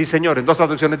 Sí, señor, en 2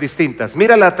 traducciones distintas.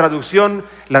 Mira la traducción,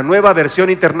 la nueva versión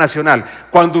internacional.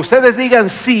 Cuando ustedes digan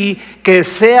sí, que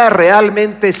sea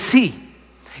realmente sí.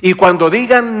 Y cuando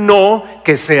digan no,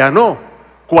 que sea no.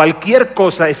 Cualquier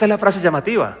cosa, esta es la frase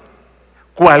llamativa.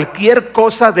 Cualquier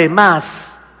cosa de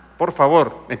más, por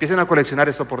favor, empiecen a coleccionar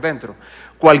esto por dentro.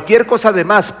 Cualquier cosa de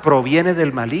más proviene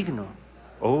del maligno.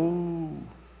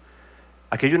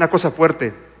 Aquí hay una cosa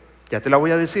fuerte, ya te la voy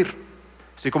a decir.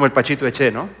 Estoy como el Pachito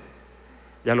Eché, ¿no?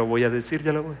 Ya lo voy a decir,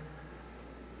 ya lo voy.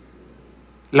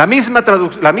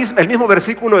 El mismo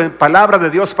versículo en palabra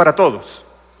de Dios para todos.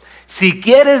 Si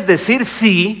quieres decir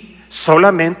sí,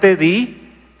 solamente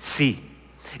di sí.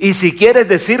 Y si quieres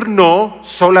decir no,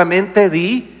 solamente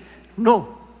di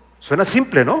no. Suena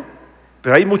simple, ¿no?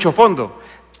 Pero hay mucho fondo.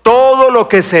 Todo lo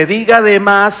que se diga de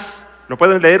más, ¿lo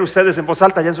pueden leer ustedes en voz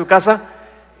alta allá en su casa?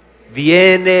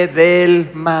 Viene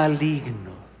del maligno.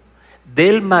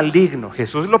 Del maligno.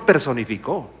 Jesús lo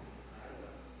personificó.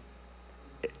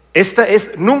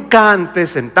 Nunca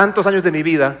antes, en tantos años de mi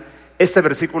vida, este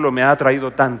versículo me ha atraído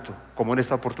tanto como en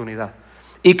esta oportunidad.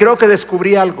 Y creo que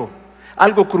descubrí algo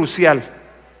crucial.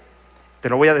 Te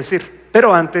lo voy a decir.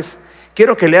 Pero antes,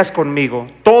 quiero que leas conmigo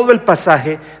todo el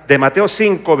pasaje de Mateo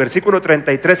 5, versículo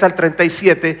 33 al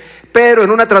 37, pero en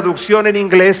una traducción en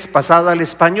inglés pasada al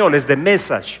español, es The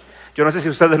Message. Yo no sé si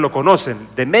ustedes lo conocen.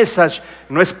 The Message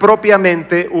no es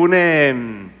propiamente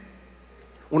una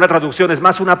traducción, es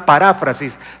más una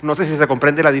paráfrasis. No sé si se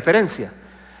comprende la diferencia.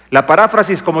 La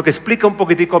paráfrasis como que explica un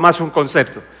poquitico más un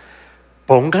concepto.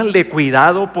 Pónganle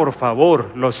cuidado, por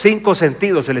favor, los 5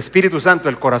 sentidos, el Espíritu Santo,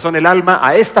 el corazón, el alma,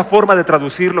 a esta forma de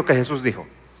traducir lo que Jesús dijo.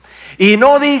 Y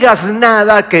no digas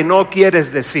nada que no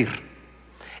quieres decir.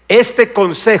 Este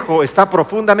consejo está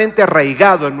profundamente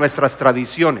arraigado en nuestras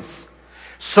tradiciones.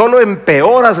 Solo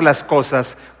empeoras las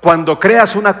cosas cuando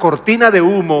creas una cortina de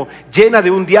humo llena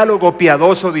de un diálogo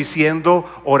piadoso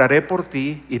diciendo, oraré por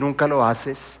ti, y nunca lo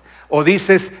haces. O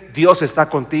dices, Dios está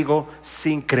contigo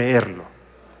sin creerlo.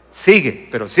 Sigue,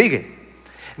 pero sigue.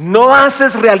 No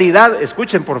haces realidad,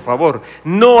 escuchen por favor,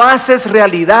 no haces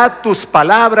realidad tus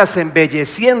palabras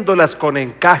embelleciéndolas con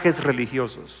encajes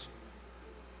religiosos.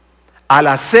 Al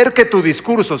hacer que tu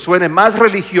discurso suene más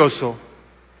religioso,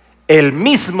 el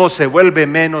mismo se vuelve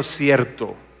menos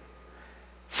cierto.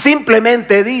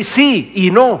 Simplemente di sí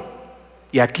y no.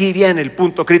 Y aquí viene el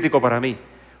punto crítico para mí.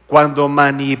 Cuando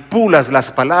manipulas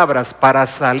las palabras para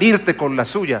salirte con la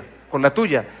tuya,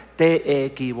 te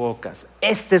equivocas.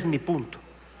 Este es mi punto.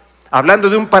 Hablando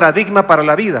de un paradigma para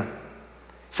la vida.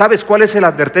 ¿Sabes cuál es la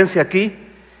advertencia aquí?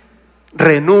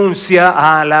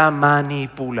 Renuncia a la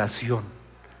manipulación.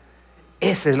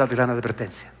 Esa es la gran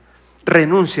advertencia.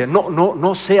 Renuncia,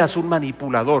 no seas un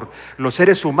manipulador. Los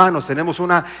seres humanos tenemos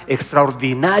una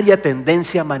extraordinaria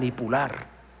tendencia a manipular.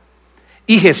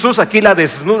 Y Jesús aquí la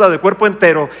desnuda de cuerpo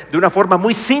entero de una forma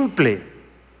muy simple.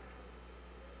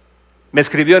 Me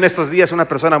escribió en estos días una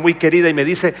persona muy querida y me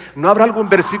dice, ¿no habrá algún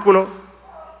versículo?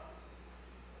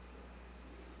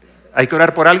 ¿Hay que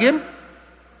orar por alguien?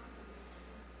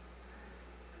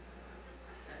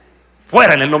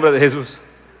 Fuera en el nombre de Jesús.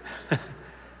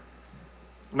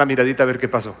 Una miradita a ver qué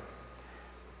pasó.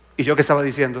 ¿Y yo qué estaba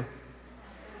diciendo?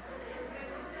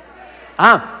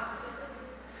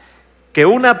 Que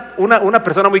una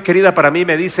persona muy querida para mí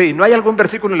me dice, ¿y no hay algún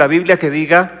versículo en la Biblia que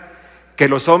diga que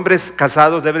los hombres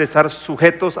casados deben estar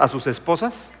sujetos a sus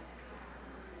esposas?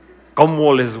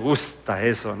 ¿Cómo les gusta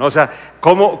eso? ¿No? O sea,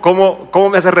 ¿cómo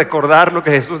me hace recordar lo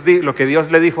que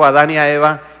Dios le dijo a Adán y a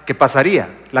Eva que pasaría?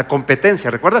 La competencia,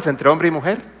 ¿recuerdas? Entre hombre y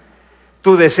mujer.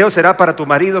 Tu deseo será para tu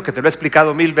marido, que te lo he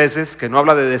explicado 1000 veces, que no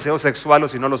habla de deseo sexual, o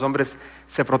si no los hombres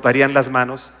se frotarían las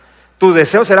manos. Tu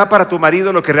deseo será para tu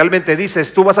marido, lo que realmente dice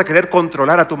es, tú vas a querer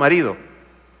controlar a tu marido.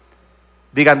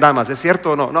 Digan damas, ¿es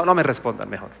cierto o no? No me respondan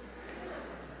mejor.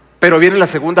 Pero viene la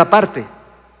segunda parte,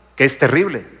 que es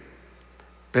terrible.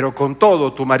 Pero con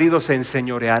todo, tu marido se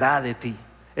enseñoreará de ti.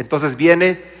 Entonces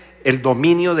viene el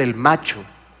dominio del macho.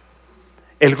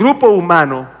 El grupo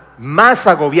humano más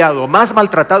agobiado, más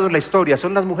maltratado en la historia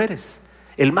son las mujeres.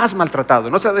 El más maltratado.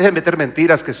 No se dejen meter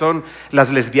mentiras que son las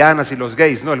lesbianas y los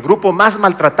gays. No, el grupo más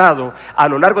maltratado a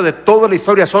lo largo de toda la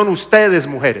historia son ustedes,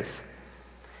 mujeres.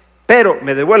 Pero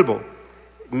me devuelvo.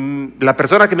 La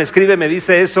persona que me escribe me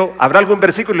dice eso, ¿habrá algún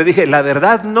versículo? Y le dije, la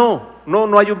verdad no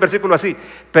hay un versículo así,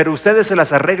 pero ustedes se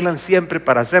las arreglan siempre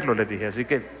para hacerlo, les dije, así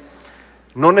que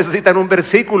no necesitan un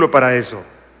versículo para eso.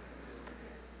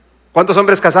 ¿Cuántos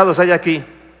hombres casados hay aquí?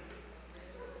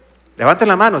 Levanten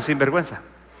la mano sin vergüenza.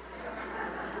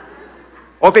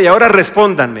 Ok, ahora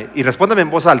respóndanme, y respóndanme en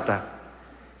voz alta.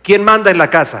 ¿Quién manda en la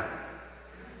casa?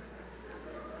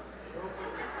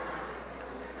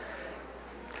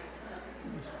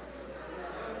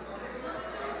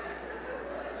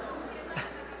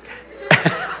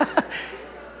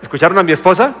 ¿Escucharon a mi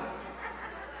esposa?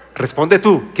 Responde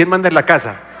tú, ¿quién manda en la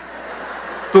casa?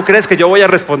 ¿Tú crees que yo voy a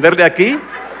responderle aquí?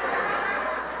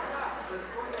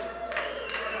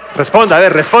 Responda, a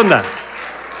ver, responda.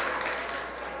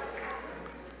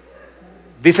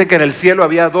 Dice que en el cielo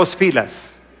había 2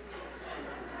 filas.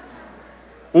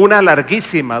 Una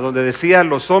larguísima, donde decía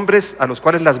los hombres a los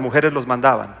cuales las mujeres los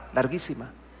mandaban. Larguísima.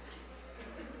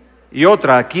 Y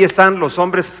otra, aquí están los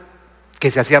hombres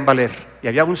que se hacían valer. Y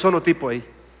había un solo tipo ahí.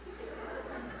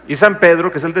 Y San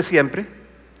Pedro, que es el de siempre,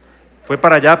 fue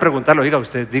para allá a preguntarle, oiga,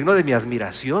 usted es digno de mi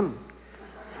admiración.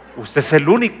 Usted es el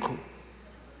único.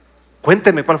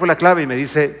 Cuénteme cuál fue la clave. Y me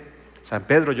dice, San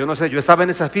Pedro, yo no sé, yo estaba en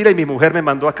esa fila y mi mujer me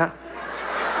mandó acá.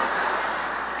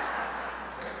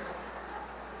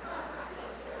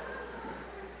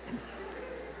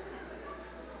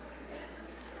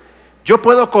 Yo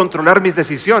puedo controlar mis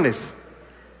decisiones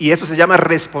y eso se llama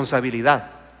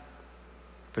responsabilidad.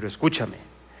 Pero escúchame,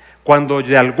 cuando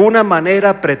de alguna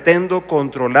manera pretendo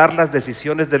controlar las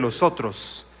decisiones de los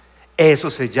otros,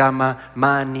 eso se llama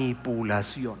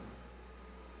manipulación.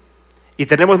 Y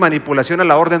tenemos manipulación a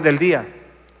la orden del día,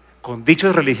 con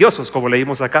dichos religiosos, como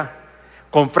leímos acá,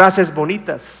 con frases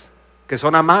bonitas, que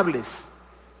son amables,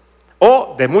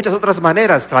 o de muchas otras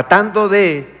maneras, tratando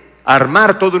de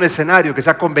armar todo un escenario que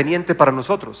sea conveniente para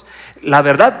nosotros. La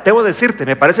verdad, debo decirte,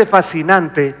 me parece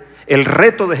fascinante el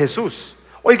reto de Jesús.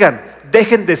 Oigan,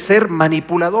 dejen de ser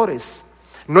manipuladores.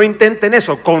 No intenten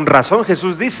eso. Con razón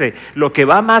Jesús dice, lo que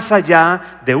va más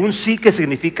allá de un sí que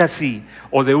significa sí,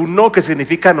 o de un no que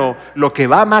significa no, lo que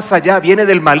va más allá viene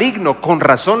del maligno. Con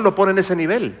razón lo pone en ese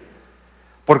nivel.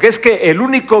 Porque es que el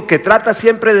único que trata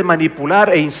siempre de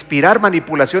manipular e inspirar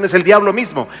manipulación es el diablo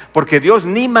mismo. Porque Dios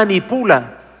ni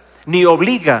manipula, ni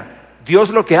obliga.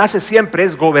 Dios lo que hace siempre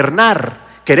es gobernar,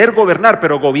 querer gobernar,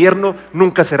 pero gobierno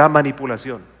nunca será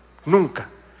manipulación, nunca.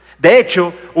 De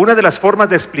hecho, una de las formas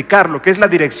de explicar lo que es la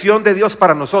dirección de Dios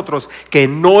para nosotros, que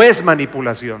no es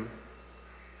manipulación.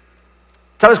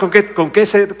 ¿Sabes con qué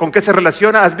se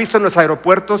relaciona? ¿Has visto en los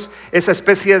aeropuertos esa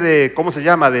especie de, ¿cómo se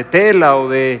llama?, de tela o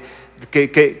de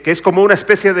que es como una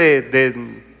especie de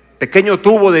pequeño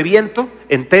tubo de viento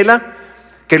en tela?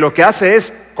 Que lo que hace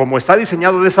es, como está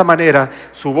diseñado de esa manera,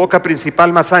 su boca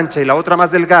principal más ancha y la otra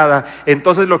más delgada,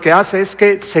 entonces lo que hace es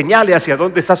que señale hacia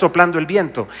dónde está soplando el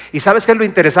viento. ¿Y sabes qué es lo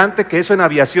interesante? Que eso en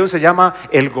aviación se llama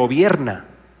el gobierna.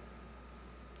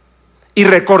 Y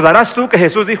recordarás tú que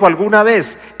Jesús dijo alguna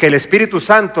vez que el Espíritu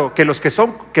Santo, que los que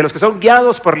son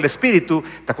guiados por el Espíritu,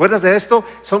 ¿te acuerdas de esto?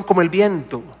 Son como el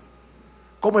viento,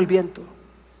 como el viento.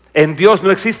 En Dios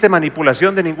no existe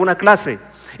manipulación de ninguna clase.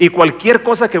 Y cualquier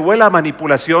cosa que huela a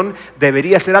manipulación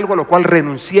debería ser algo a lo cual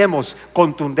renunciemos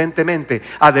contundentemente.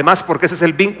 Además, porque ese es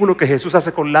el vínculo que Jesús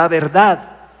hace con la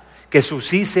verdad. Que su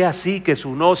sí sea sí, que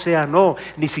su no sea no.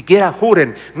 Ni siquiera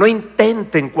juren, no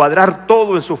intenten cuadrar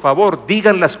todo en su favor.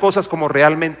 Digan las cosas como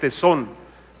realmente son.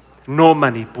 No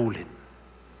manipulen.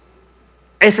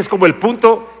 Ese es como el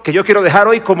punto que yo quiero dejar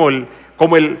hoy como el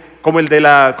de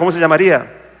la, ¿cómo se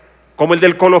llamaría? Como el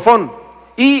del colofón.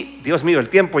 Y, Dios mío, el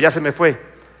tiempo ya se me fue.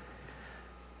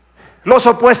 Los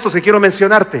opuestos que quiero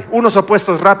mencionarte, unos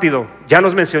opuestos rápido, ya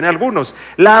los mencioné algunos.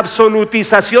 La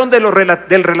absolutización del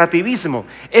relativismo,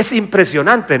 es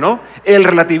impresionante, ¿no? El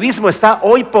relativismo está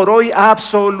hoy por hoy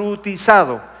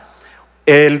absolutizado.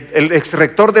 El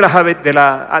exrector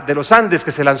de los Andes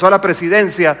que se lanzó a la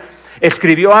presidencia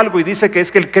escribió algo y dice que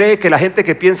es que él cree que la gente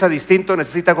que piensa distinto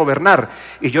necesita gobernar.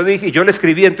 Y yo le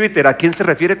escribí en Twitter, ¿a quién se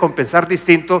refiere con pensar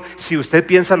distinto si usted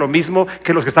piensa lo mismo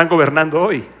que los que están gobernando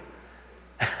hoy?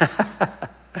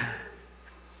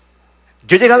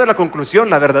 Yo he llegado a la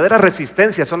conclusión, la verdadera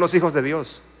resistencia son los hijos de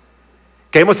Dios,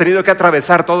 que hemos tenido que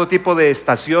atravesar todo tipo de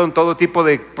estación, todo tipo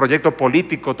de proyecto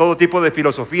político, todo tipo de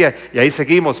filosofía, y ahí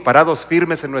seguimos parados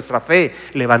firmes en nuestra fe,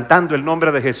 levantando el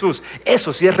nombre de Jesús.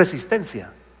 Eso sí es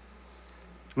resistencia.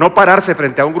 No pararse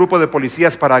frente a un grupo de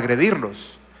policías para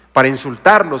agredirlos, para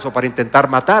insultarlos o para intentar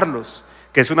matarlos.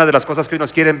 que es una de las cosas que hoy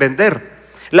nos quieren vender.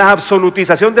 La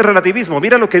absolutización del relativismo.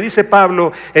 Mira lo que dice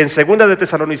Pablo en 2 de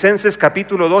Tesalonicenses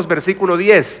capítulo 2 versículo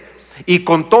 10. Y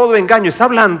con todo engaño, está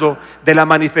hablando de la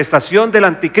manifestación del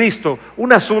anticristo,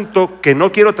 un asunto que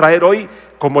no quiero traer hoy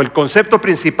como el concepto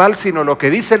principal, sino lo que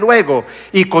dice luego: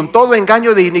 y con todo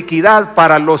engaño de iniquidad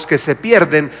para los que se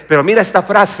pierden. Pero mira esta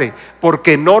frase: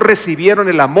 porque no recibieron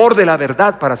el amor de la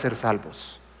verdad para ser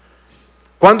salvos.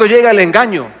 ¿Cuándo llega el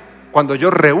engaño? Cuando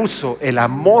yo rehúso el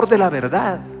amor de la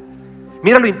verdad.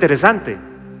 Mira lo interesante,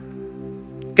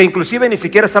 que inclusive ni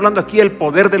siquiera está hablando aquí el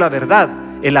poder de la verdad,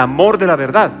 el amor de la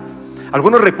verdad.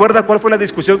 ¿Alguno recuerda cuál fue la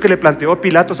discusión que le planteó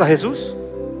Pilatos a Jesús?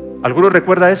 ¿Alguno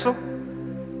recuerda eso?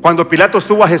 Cuando Pilatos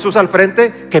tuvo a Jesús al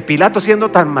frente, que Pilatos,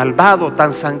 siendo tan malvado,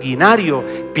 tan sanguinario,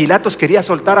 Pilatos quería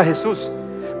soltar a Jesús.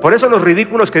 Por eso los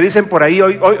ridículos que dicen por ahí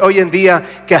hoy en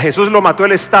día que a Jesús lo mató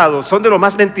el Estado son de lo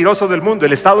más mentiroso del mundo.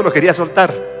 El Estado lo quería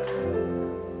soltar.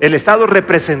 El Estado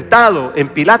representado en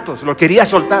Pilatos lo quería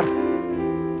soltar.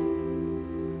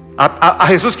 A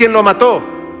Jesús, ¿quién lo mató?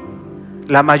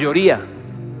 La mayoría.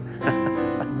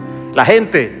 La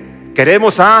gente.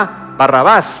 Queremos a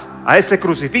Barrabás, a este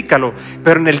crucifícalo.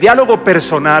 Pero en el diálogo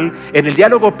personal, en el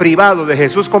diálogo privado de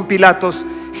Jesús con Pilatos,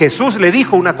 Jesús le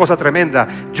dijo una cosa tremenda: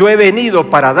 yo he venido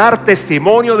para dar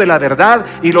testimonio de la verdad,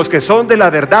 y los que son de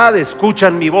la verdad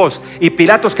escuchan mi voz. Y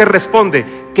Pilatos, ¿qué responde?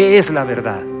 ¿Qué es la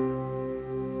verdad?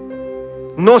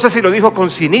 No sé si lo dijo con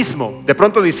cinismo, de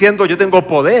pronto diciendo: yo tengo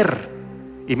poder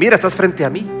y mira, estás frente a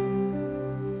mí.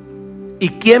 ¿Y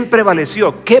quién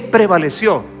prevaleció? ¿Qué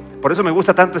prevaleció? Por eso me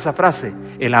gusta tanto esa frase: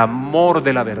 el amor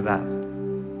de la verdad,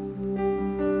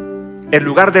 en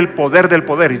lugar del poder del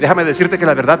poder. Y déjame decirte que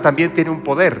la verdad también tiene un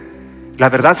poder. La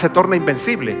verdad se torna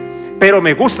invencible, pero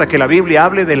me gusta que la Biblia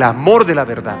hable del amor de la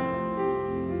verdad.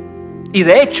 Y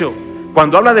de hecho,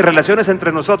 cuando habla de relaciones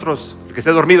entre nosotros, el que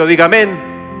esté dormido diga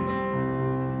amén.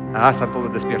 Están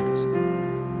todos despiertos.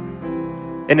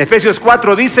 En Efesios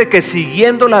 4 dice que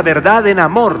siguiendo la verdad en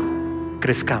amor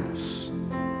crezcamos.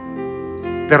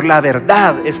 Pero la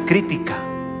verdad es crítica,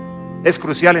 es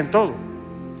crucial en todo.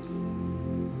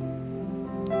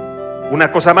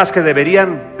 Una cosa más que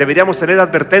deberíamos tener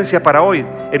advertencia para hoy: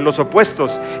 en los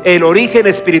opuestos, el origen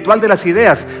espiritual de las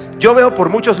ideas. Yo veo por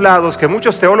muchos lados que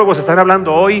muchos teólogos están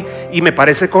hablando hoy, y me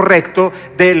parece correcto,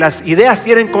 de las ideas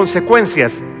tienen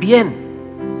consecuencias. Bien.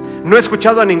 No he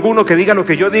escuchado a ninguno que diga lo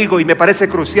que yo digo, y me parece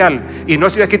crucial. Y no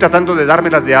estoy aquí tratando de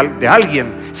dármelas de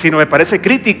alguien, sino me parece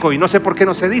crítico, y no sé por qué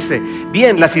no se dice.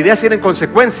 Bien, las ideas tienen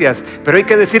consecuencias, pero hay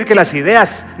que decir que las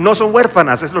ideas no son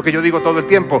huérfanas. Es lo que yo digo todo el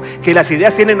tiempo: que las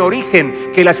ideas tienen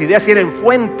origen, que las ideas tienen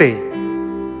fuente.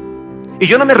 Y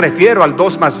yo no me refiero al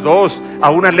 2 más 2, a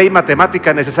una ley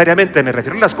matemática necesariamente. Me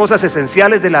refiero a las cosas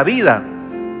esenciales de la vida.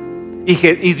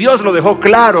 Y Dios lo dejó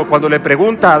claro cuando le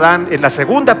pregunta a Adán en la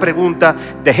segunda pregunta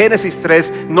de Génesis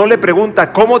 3. No le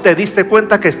pregunta cómo te diste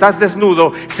cuenta que estás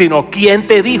desnudo, sino quién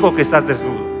te dijo que estás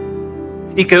desnudo.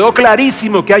 Y quedó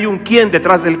clarísimo que hay un quién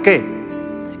detrás del qué.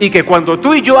 Y que cuando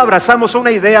tú y yo abrazamos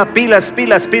una idea, pilas,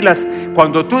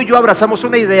 cuando tú y yo abrazamos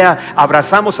una idea,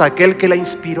 abrazamos a aquel que la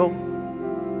inspiró.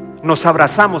 Nos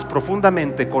abrazamos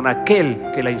profundamente con aquel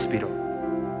que la inspiró.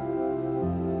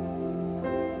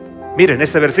 Miren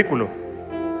este versículo,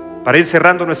 para ir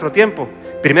cerrando nuestro tiempo.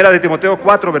 1 de Timoteo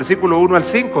 4, versículo 1 al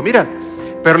 5. Mira: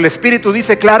 pero el Espíritu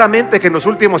dice claramente que en los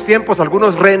últimos tiempos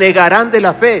algunos renegarán de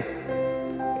la fe.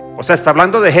 O sea, está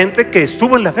hablando de gente que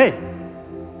estuvo en la fe.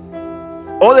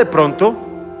 O de pronto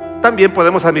también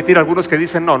podemos admitir algunos que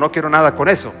dicen: no quiero nada con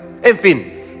eso. En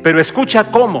fin, pero escucha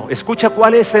cómo, escucha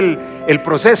cuál es el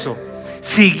proceso.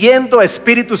 Siguiendo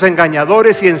espíritus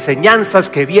engañadores y enseñanzas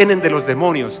que vienen de los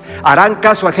demonios, harán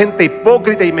caso a gente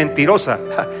hipócrita y mentirosa,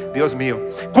 Dios mío,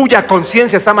 cuya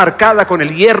conciencia está marcada con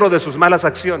el hierro de sus malas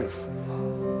acciones.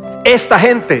 Esta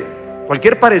gente,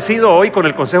 cualquier parecido hoy con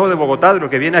el Consejo de Bogotá de lo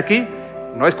que viene aquí,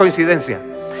 no es coincidencia.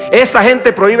 Esta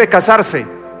gente prohíbe casarse.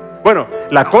 Bueno,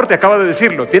 la corte acaba de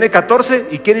decirlo: tiene 14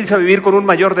 y quiere irse a vivir con un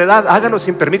mayor de edad, hágalo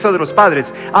sin permiso de los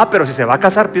padres. Pero si se va a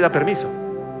casar, pida permiso.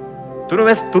 ¿Tú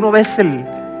no ves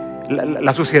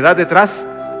la suciedad detrás?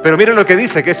 Pero miren lo que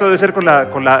dice, que esto debe ser con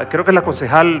la creo que es la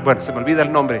concejal, bueno, se me olvida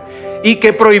el nombre. Y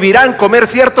que prohibirán comer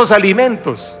ciertos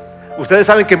alimentos. Ustedes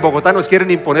saben que en Bogotá nos quieren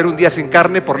imponer un día sin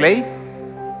carne por ley.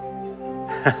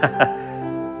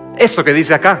 Esto que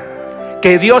dice acá: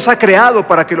 que Dios ha creado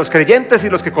para que los creyentes y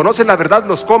los que conocen la verdad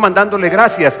los coman dándole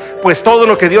gracias, pues todo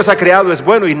lo que Dios ha creado es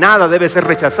bueno y nada debe ser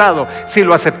rechazado si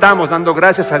lo aceptamos dando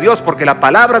gracias a Dios, porque la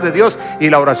palabra de Dios y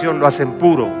la oración lo hacen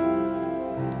puro.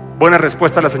 Buena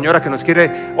respuesta a la señora que nos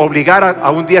quiere obligar a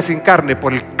un día sin carne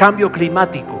por el cambio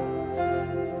climático.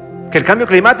 Que el cambio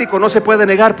climático no se puede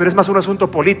negar, pero es más un asunto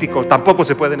político, tampoco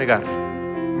se puede negar.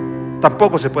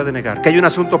 tampoco se puede negar que hay un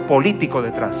asunto político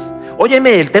detrás.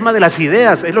 Óyeme, el tema de las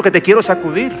ideas es lo que te quiero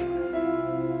sacudir.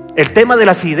 El tema de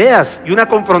las ideas y una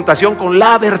confrontación con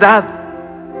la verdad,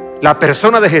 la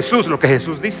persona de Jesús, lo que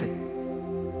Jesús dice.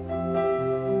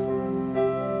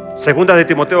 Segunda de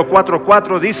Timoteo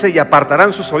 4:4 dice: y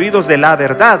apartarán sus oídos de la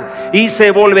verdad y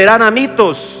se volverán a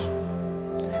mitos.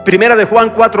 Primera de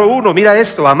Juan 4:1, mira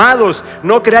esto: amados,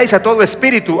 no creáis a todo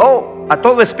espíritu. A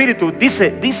todo espíritu,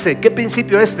 dice, ¿qué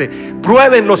principio este?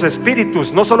 Prueben los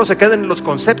espíritus, no solo se queden en los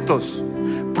conceptos.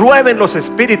 Prueben los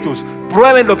espíritus,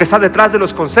 prueben lo que está detrás de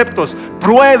los conceptos,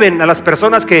 prueben a las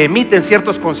personas que emiten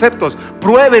ciertos conceptos,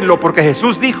 pruébenlo, porque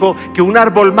Jesús dijo que un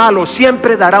árbol malo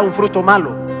siempre dará un fruto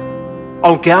malo,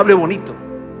 aunque hable bonito.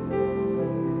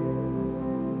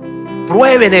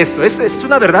 Prueben esto, es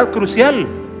una verdad crucial.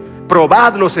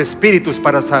 Probad los espíritus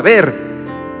para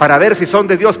ver si son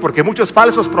de Dios, porque muchos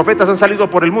falsos profetas han salido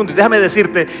por el mundo. Y déjame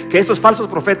decirte que estos falsos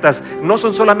profetas no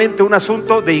son solamente un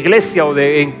asunto de iglesia o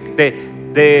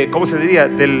 ¿cómo se diría?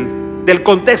 Del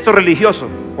contexto religioso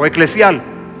o eclesial.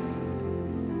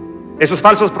 Esos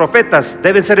falsos profetas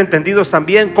deben ser entendidos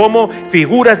también como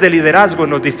figuras de liderazgo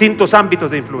en los distintos ámbitos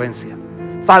de influencia.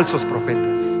 Falsos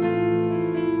profetas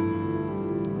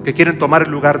que quieren tomar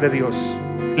el lugar de Dios.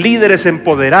 Líderes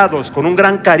empoderados con un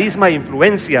gran carisma e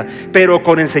influencia, pero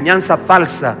con enseñanza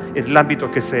falsa en el ámbito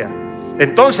que sea.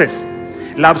 Entonces,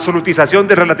 la absolutización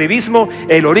del relativismo,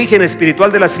 el origen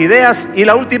espiritual de las ideas, y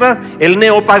la última, el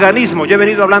neopaganismo. Yo he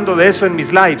venido hablando de eso en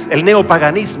mis lives, el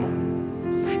neopaganismo,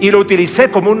 y lo utilicé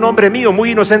como un nombre mío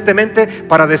muy inocentemente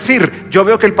para decir: yo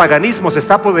veo que el paganismo se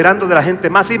está apoderando de la gente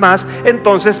más y más,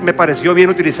 entonces me pareció bien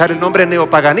utilizar el nombre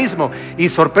neopaganismo. Y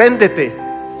sorpréndete,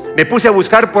 me puse a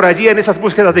buscar por allí en esas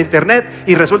búsquedas de internet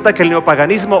y resulta que el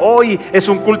neopaganismo hoy es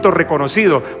un culto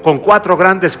reconocido con 4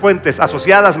 grandes fuentes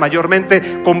asociadas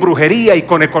mayormente con brujería y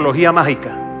con ecología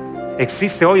mágica.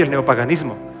 Existe hoy el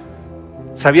neopaganismo.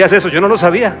 ¿Sabías eso? Yo no lo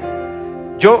sabía.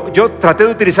 Yo traté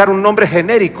de utilizar un nombre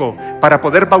genérico para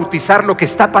poder bautizar lo que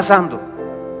está pasando.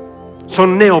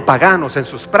 Son neopaganos en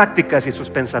sus prácticas y sus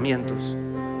pensamientos.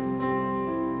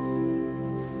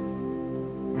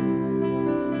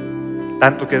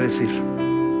 Tanto que decir.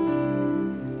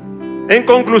 En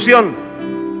conclusión,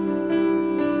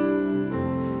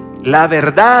 la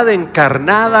verdad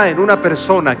encarnada en una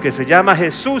persona que se llama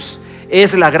Jesús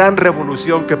es la gran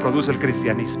revolución que produce el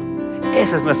cristianismo.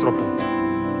 Ese es nuestro punto.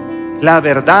 La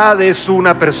verdad es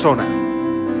una persona.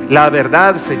 La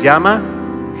verdad se llama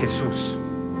Jesús.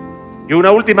 Y una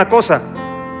última cosa: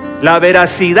 la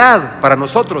veracidad para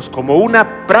nosotros como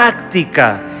una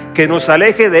práctica que nos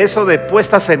aleje de eso de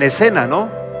puestas en escena, ¿no?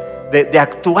 De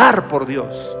actuar por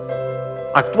Dios.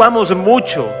 Actuamos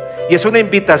mucho y es una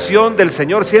invitación del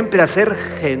Señor siempre a ser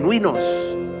genuinos,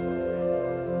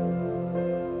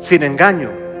 sin engaño,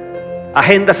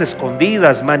 agendas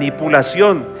escondidas,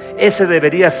 manipulación. Ese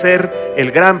debería ser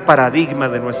el gran paradigma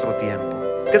de nuestro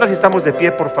tiempo. ¿Qué tal si estamos de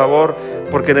pie, por favor?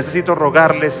 Porque necesito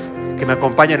rogarles que me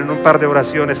acompañen en un par de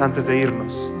oraciones antes de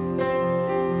irnos.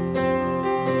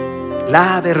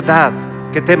 La verdad,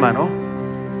 qué tema, ¿no?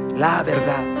 La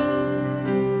verdad.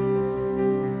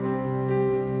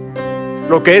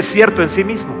 Lo que es cierto en sí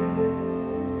mismo.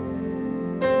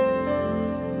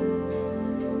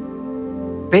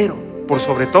 Pero, por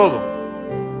sobre todo,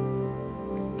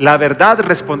 la verdad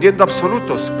respondiendo a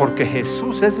absolutos, porque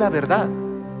Jesús es la verdad.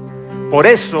 Por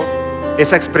eso,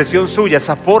 esa expresión suya,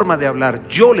 esa forma de hablar: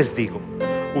 yo les digo.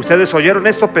 Ustedes oyeron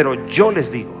esto, pero yo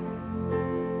les digo.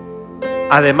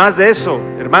 Además de eso,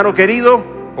 hermano querido,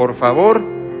 por favor,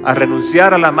 a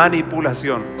renunciar a la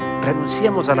manipulación.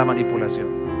 Renunciemos a la manipulación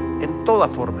en toda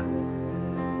forma.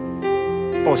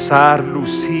 Posar,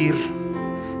 lucir,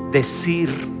 decir,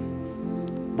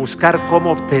 buscar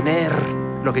cómo obtener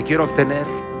lo que quiero obtener.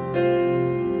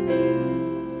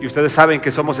 Y ustedes saben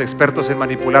que somos expertos en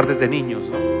manipular desde niños,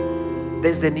 ¿no?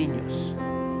 Desde niños.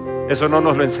 Eso no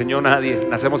nos lo enseñó nadie,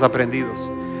 nacemos aprendidos.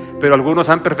 Pero algunos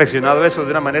han perfeccionado eso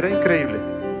de una manera increíble.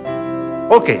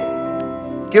 Ok,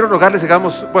 quiero rogarles que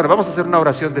vamos a hacer una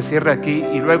oración de cierre aquí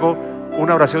y luego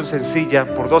una oración sencilla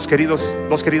por dos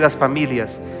queridas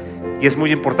familias. Y es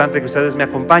muy importante que ustedes me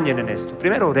acompañen en esto.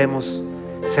 Primero oremos,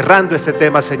 cerrando este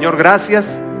tema. Señor,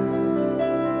 gracias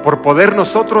por poder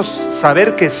nosotros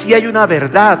saber que sí hay una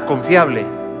verdad confiable,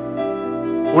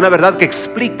 una verdad que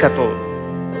explica todo,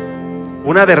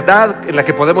 una verdad en la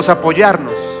que podemos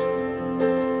apoyarnos.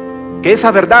 Que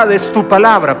esa verdad es tu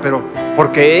palabra, pero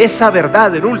porque esa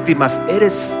verdad en últimas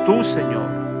eres tú, Señor,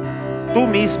 tú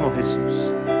mismo,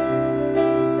 Jesús.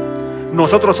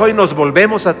 Nosotros hoy nos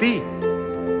volvemos a ti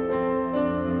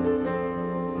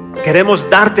Queremos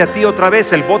darte a ti otra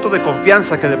vez el voto de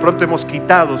confianza que de pronto hemos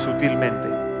quitado sutilmente.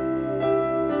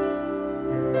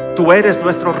 Tú eres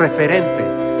nuestro referente,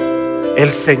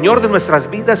 el Señor de nuestras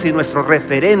vidas y nuestro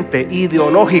referente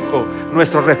ideológico,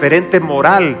 nuestro referente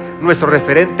moral, nuestro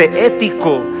referente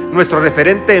ético, nuestro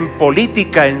referente en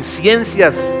política, en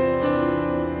ciencias,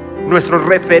 nuestro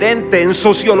referente en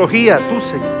sociología. Tú,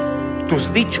 Señor,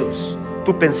 tus dichos,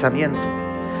 tu pensamiento.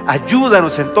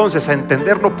 Ayúdanos entonces a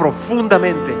entenderlo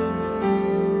profundamente,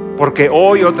 porque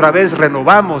hoy otra vez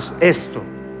renovamos esto.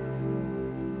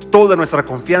 Toda nuestra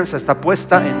confianza está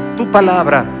puesta en tu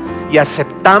palabra y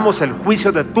aceptamos el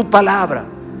juicio de tu palabra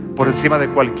por encima de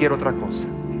cualquier otra cosa,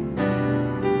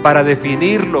 para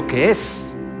definir lo que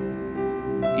es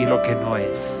y lo que no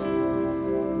es.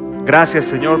 Gracias,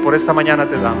 Señor, por esta mañana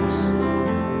te damos,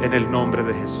 en el nombre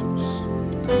de Jesús.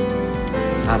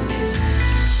 Amén.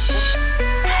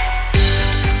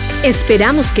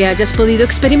 Esperamos que hayas podido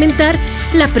experimentar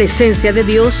la presencia de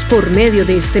Dios por medio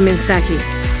de este mensaje.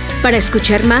 Para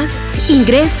escuchar más,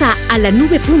 ingresa a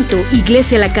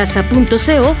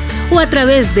lanube.iglesialacasa.co o a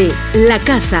través de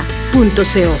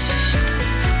lacasa.co.